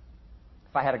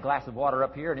 If I had a glass of water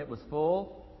up here and it was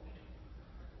full,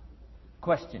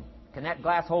 question, can that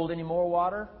glass hold any more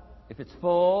water? If it's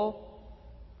full,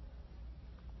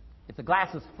 if the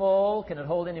glass is full, can it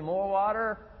hold any more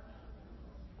water?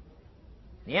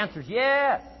 The answer is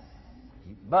yes.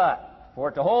 But for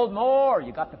it to hold more,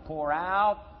 you've got to pour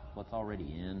out what's already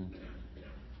in.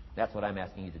 That's what I'm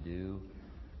asking you to do.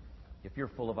 If you're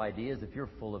full of ideas, if you're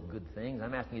full of good things,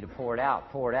 I'm asking you to pour it out,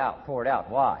 pour it out, pour it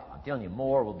out. Why? I'm telling you,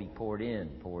 more will be poured in,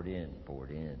 poured in, poured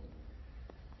in.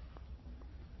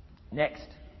 Next,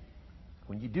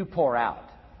 when you do pour out,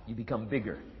 you become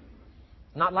bigger.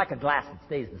 It's not like a glass that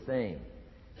stays the same.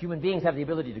 Human beings have the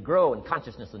ability to grow in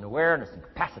consciousness and awareness and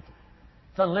capacity.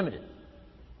 It's unlimited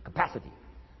capacity.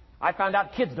 I found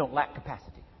out kids don't lack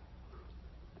capacity.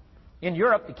 In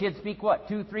Europe, the kids speak what?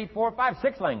 2, 3, 4, 5,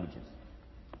 6 languages.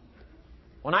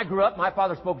 When I grew up, my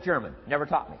father spoke German, never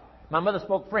taught me. My mother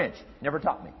spoke French, never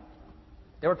taught me.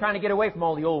 They were trying to get away from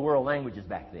all the old world languages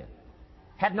back then.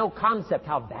 Had no concept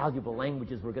how valuable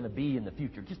languages were going to be in the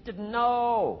future. Just didn't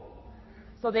know.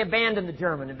 So they abandoned the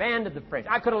German, abandoned the French.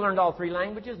 I could have learned all 3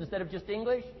 languages instead of just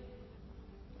English.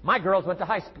 My girls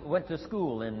went to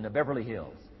school in Beverly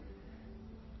Hills.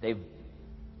 They've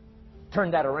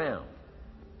turned that around.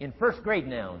 In first grade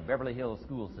now, in Beverly Hills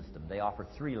school system, they offer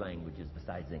 3 languages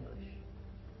besides English.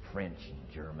 French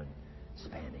and German,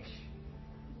 Spanish.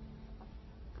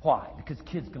 Why? Because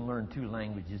kids can learn 2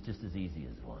 languages just as easy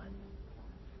as 1.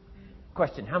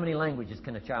 Question, how many languages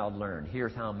can a child learn?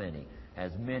 Here's how many.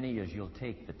 As many as you'll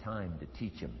take the time to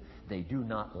teach them. They do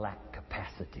not lack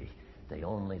capacity. They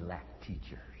only lack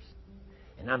teachers.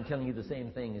 And I'm telling you the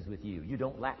same thing is with you. You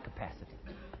don't lack capacity.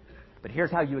 But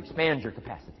here's how you expand your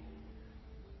capacity.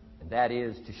 And that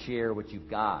is to share what you've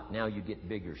got. Now you get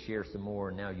bigger. Share some more,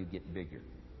 and now you get bigger.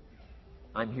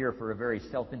 I'm here for a very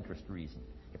self-interest reason.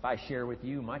 If I share with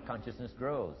you, my consciousness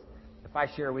grows. If I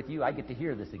share with you, I get to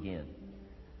hear this again.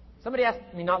 Somebody asked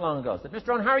me not long ago, said, Mr.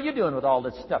 Rohn, how are you doing with all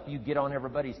this stuff? You get on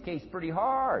everybody's case pretty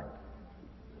hard.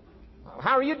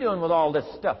 How are you doing with all this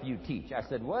stuff you teach? I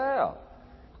said, well,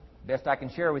 best I can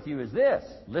share with you is this.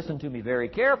 Listen to me very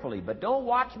carefully, but don't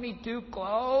watch me too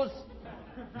close.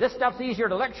 This stuff's easier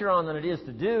to lecture on than it is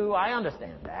to do. I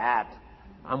understand that.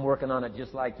 I'm working on it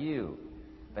just like you.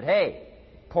 But hey,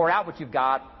 pour out what you've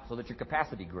got so that your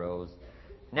capacity grows.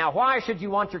 Now, why should you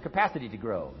want your capacity to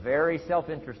grow? Very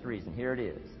self-interest reason. Here it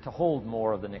is. To hold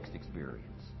more of the next experience.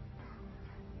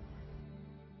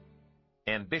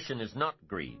 Ambition is not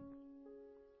greed.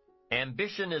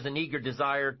 Ambition is an eager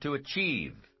desire to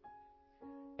achieve,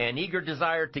 an eager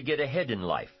desire to get ahead in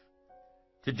life,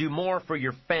 to do more for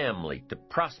your family, to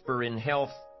prosper in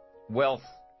health, wealth,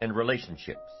 and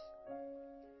relationships.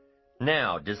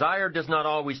 Now, desire does not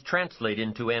always translate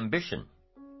into ambition.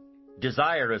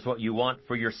 Desire is what you want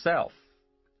for yourself.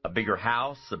 A bigger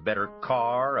house, a better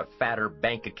car, a fatter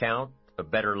bank account, a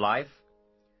better life.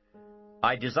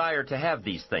 I desire to have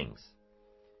these things.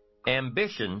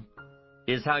 Ambition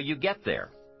is how you get there.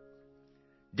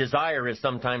 Desire is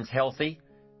sometimes healthy.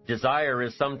 Desire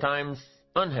is sometimes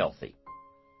unhealthy.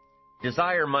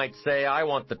 Desire might say, I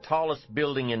want the tallest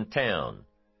building in town.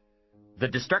 The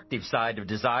destructive side of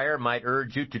desire might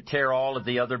urge you to tear all of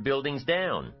the other buildings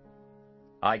down.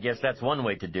 I guess that's one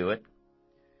way to do it.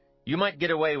 You might get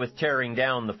away with tearing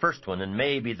down the first one and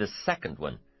maybe the second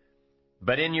one.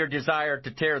 But in your desire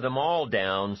to tear them all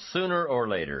down, sooner or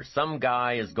later, some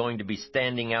guy is going to be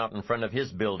standing out in front of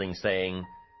his building saying,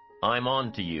 I'm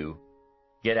on to you.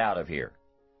 Get out of here.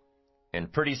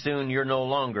 And pretty soon you're no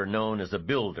longer known as a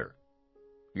builder.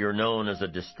 You're known as a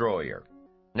destroyer.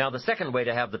 Now, the second way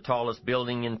to have the tallest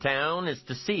building in town is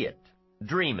to see it,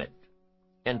 dream it,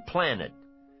 and plan it,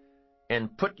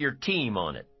 and put your team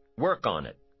on it, work on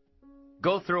it.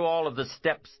 Go through all of the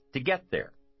steps to get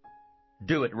there.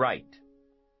 Do it right.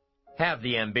 Have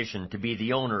the ambition to be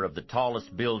the owner of the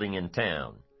tallest building in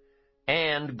town,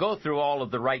 and go through all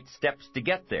of the right steps to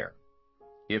get there.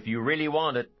 If you really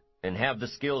want it, and have the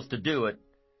skills to do it,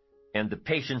 and the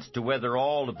patience to weather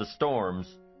all of the storms,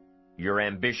 your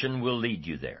ambition will lead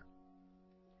you there.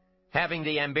 Having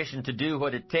the ambition to do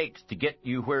what it takes to get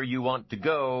you where you want to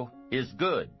go is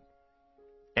good.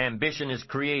 Ambition is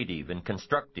creative and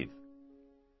constructive.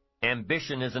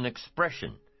 Ambition is an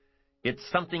expression. It's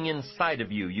something inside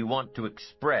of you want to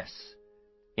express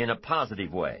in a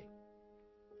positive way.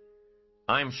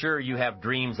 I'm sure you have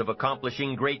dreams of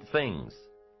accomplishing great things.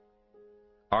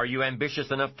 Are you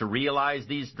ambitious enough to realize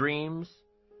these dreams?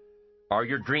 Are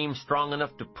your dreams strong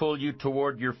enough to pull you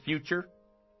toward your future?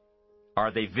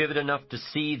 Are they vivid enough to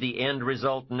see the end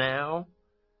result now?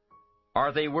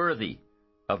 Are they worthy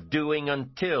of doing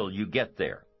until you get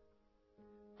there?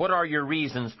 What are your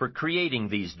reasons for creating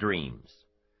these dreams?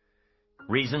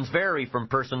 Reasons vary from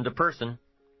person to person.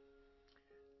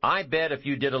 I bet if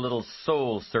you did a little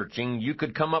soul searching, you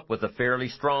could come up with a fairly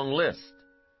strong list.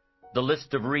 The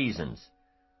list of reasons.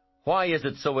 Why is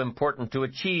it so important to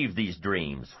achieve these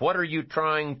dreams? What are you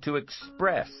trying to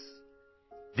express?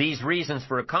 These reasons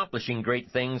for accomplishing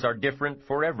great things are different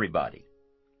for everybody.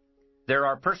 There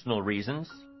are personal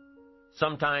reasons,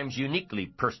 sometimes uniquely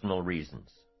personal reasons.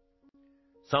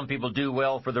 Some people do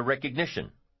well for the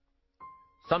recognition.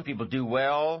 Some people do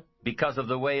well because of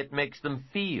the way it makes them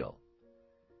feel.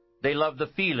 They love the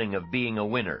feeling of being a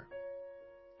winner.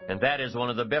 And that is one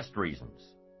of the best reasons.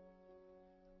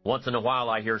 Once in a while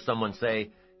I hear someone say,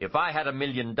 if I had $1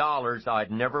 million,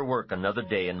 I'd never work another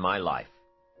day in my life.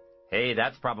 Hey,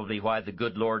 that's probably why the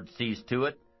good Lord sees to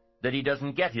it that he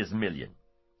doesn't get his million.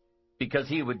 Because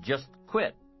he would just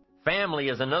quit. Family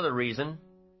is another reason,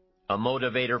 a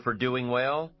motivator for doing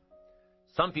well.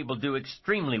 Some people do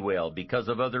extremely well because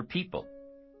of other people.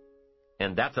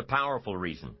 And that's a powerful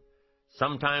reason.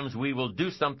 Sometimes we will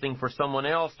do something for someone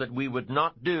else that we would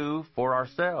not do for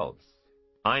ourselves.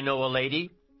 I know a lady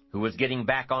who was getting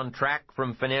back on track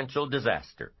from financial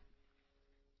disaster.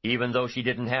 Even though she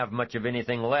didn't have much of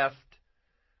anything left,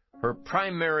 her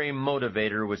primary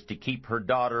motivator was to keep her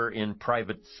daughter in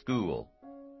private school,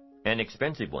 an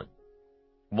expensive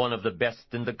one of the best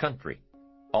in the country.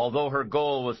 Although her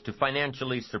goal was to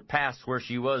financially surpass where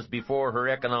she was before her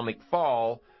economic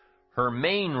fall, her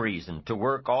main reason to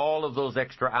work all of those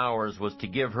extra hours was to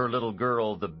give her little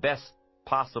girl the best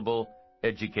possible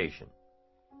education.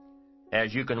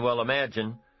 As you can well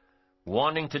imagine,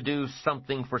 wanting to do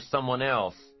something for someone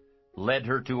else led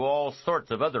her to all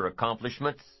sorts of other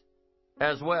accomplishments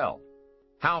as well.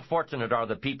 How fortunate are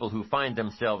the people who find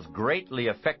themselves greatly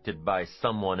affected by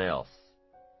someone else.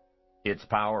 It's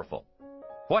powerful.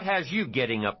 What has you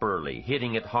getting up early,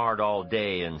 hitting it hard all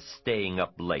day, and staying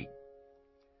up late?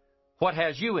 What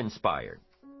has you inspired?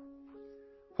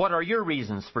 What are your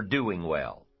reasons for doing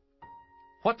well?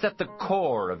 What's at the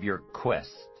core of your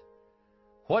quest?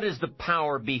 What is the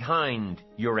power behind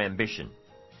your ambition?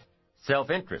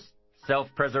 Self-interest,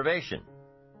 self-preservation.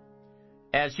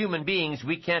 As human beings,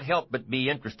 we can't help but be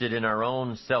interested in our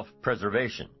own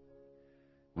self-preservation.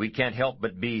 We can't help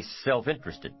but be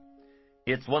self-interested.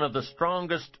 It's one of the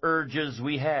strongest urges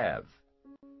we have.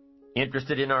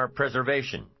 Interested in our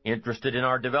preservation, interested in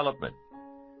our development,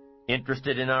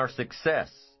 interested in our success.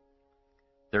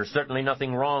 There's certainly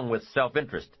nothing wrong with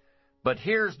self-interest, but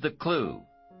here's the clue.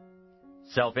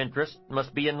 Self-interest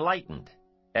must be enlightened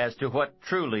as to what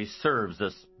truly serves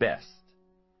us best.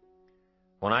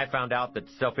 When I found out that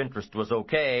self-interest was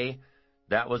okay,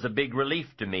 that was a big relief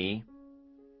to me.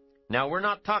 Now, we're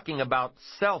not talking about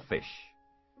selfish.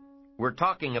 We're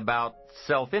talking about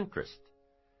self-interest.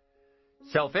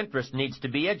 Self-interest needs to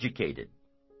be educated,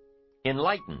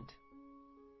 enlightened.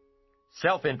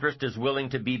 Self-interest is willing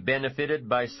to be benefited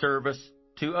by service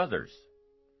to others,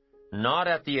 not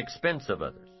at the expense of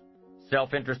others.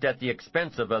 Self-interest at the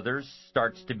expense of others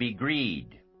starts to be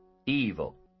greed,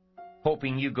 evil,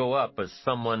 hoping you go up as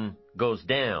someone goes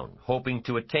down, hoping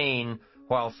to attain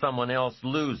while someone else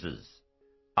loses.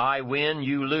 I win,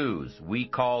 you lose. We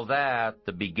call that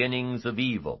the beginnings of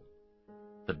evil,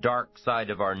 the dark side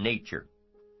of our nature,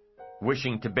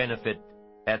 wishing to benefit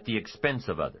at the expense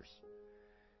of others.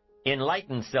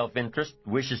 Enlightened self-interest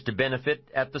wishes to benefit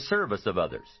at the service of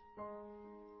others.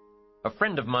 A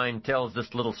friend of mine tells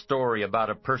this little story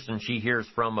about a person she hears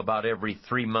from about every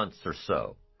 3 months or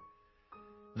so.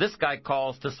 This guy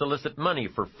calls to solicit money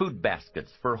for food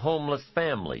baskets for homeless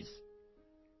families.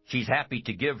 She's happy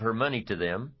to give her money to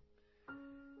them.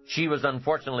 She was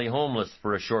unfortunately homeless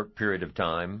for a short period of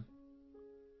time,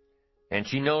 and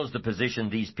she knows the position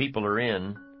these people are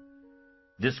in.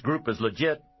 This group is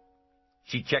legit.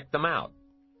 She checked them out.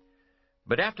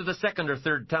 But after the second or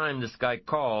third time this guy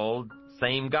called,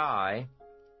 same guy,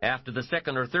 after the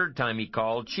second or third time he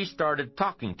called, she started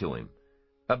talking to him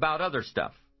about other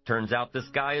stuff. Turns out this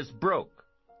guy is broke,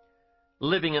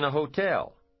 living in a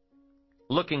hotel,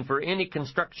 looking for any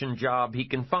construction job he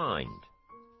can find.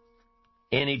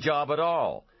 Any job at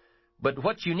all. But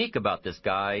what's unique about this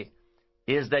guy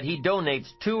is that he donates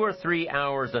 2 or 3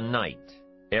 hours a night,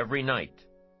 every night,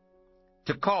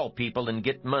 to call people and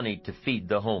get money to feed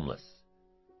the homeless.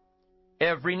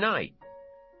 Every night,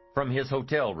 from his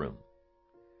hotel room.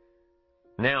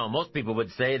 Now, most people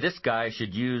would say this guy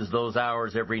should use those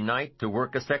hours every night to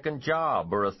work a second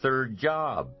job or a third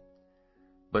job.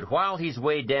 But while he's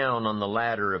way down on the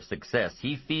ladder of success,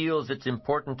 he feels it's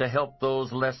important to help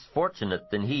those less fortunate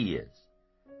than he is.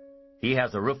 He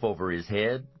has a roof over his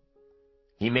head.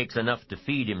 He makes enough to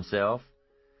feed himself.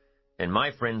 And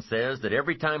my friend says that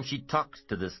every time she talks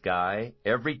to this guy,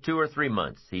 every 2 or 3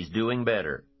 months, he's doing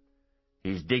better.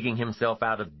 He's digging himself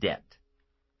out of debt.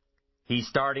 He's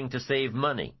starting to save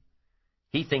money.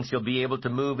 He thinks he'll be able to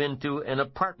move into an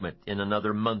apartment in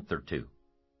another month or 2.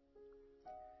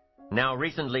 Now,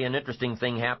 recently an interesting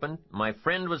thing happened. My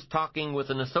friend was talking with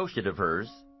an associate of hers.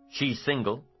 She's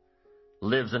single,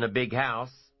 lives in a big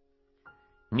house,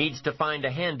 needs to find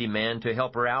a handyman to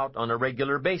help her out on a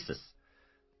regular basis,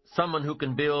 someone who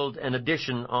can build an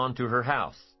addition onto her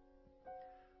house.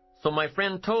 So my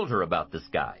friend told her about this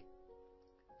guy.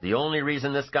 The only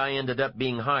reason this guy ended up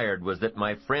being hired was that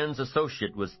my friend's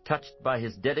associate was touched by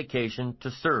his dedication to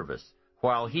service,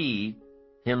 while he,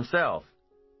 himself,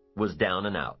 was down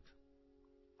and out.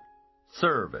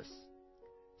 Service.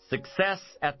 Success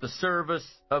at the service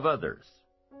of others.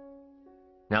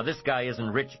 Now, this guy isn't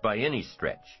rich by any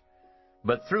stretch,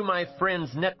 but through my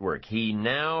friend's network, he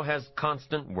now has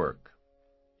constant work,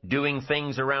 doing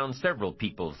things around several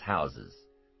people's houses.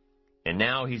 And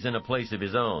now he's in a place of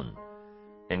his own.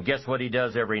 And guess what he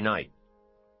does every night?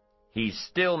 He's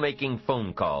still making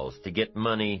phone calls to get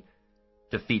money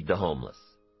to feed the homeless.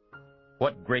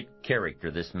 What great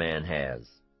character this man has.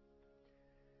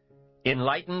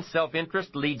 Enlightened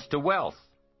self-interest leads to wealth.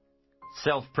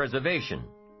 Self-preservation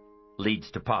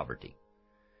leads to poverty.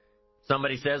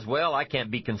 Somebody says, well, I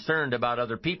can't be concerned about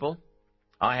other people.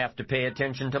 I have to pay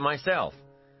attention to myself.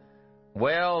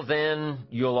 Well, then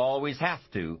you'll always have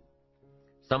to.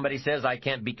 Somebody says, I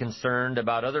can't be concerned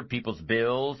about other people's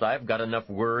bills. I've got enough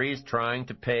worries trying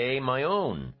to pay my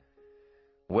own.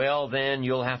 Well, then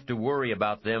you'll have to worry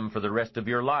about them for the rest of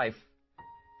your life.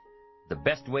 The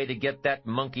best way to get that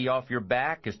monkey off your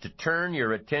back is to turn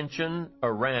your attention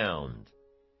around.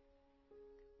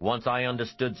 Once I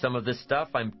understood some of this stuff,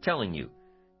 I'm telling you,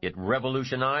 it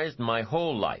revolutionized my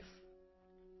whole life.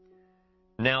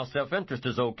 Now, self-interest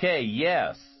is okay,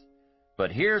 yes,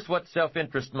 but here's what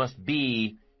self-interest must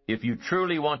be if you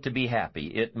truly want to be happy.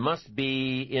 It must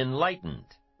be enlightened.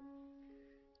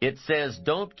 It says,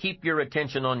 don't keep your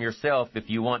attention on yourself if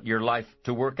you want your life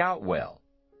to work out well.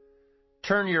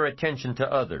 Turn your attention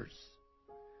to others.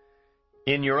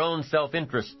 In your own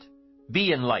self-interest,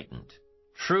 be enlightened.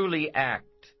 Truly act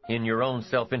in your own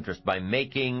self-interest by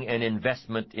making an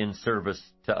investment in service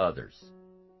to others.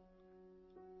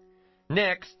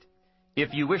 Next,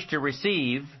 if you wish to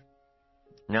receive,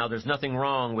 now there's nothing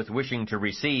wrong with wishing to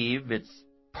receive. It's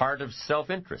part of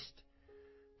self-interest.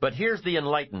 But here's the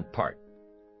enlightened part.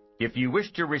 If you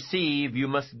wish to receive, you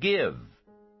must give.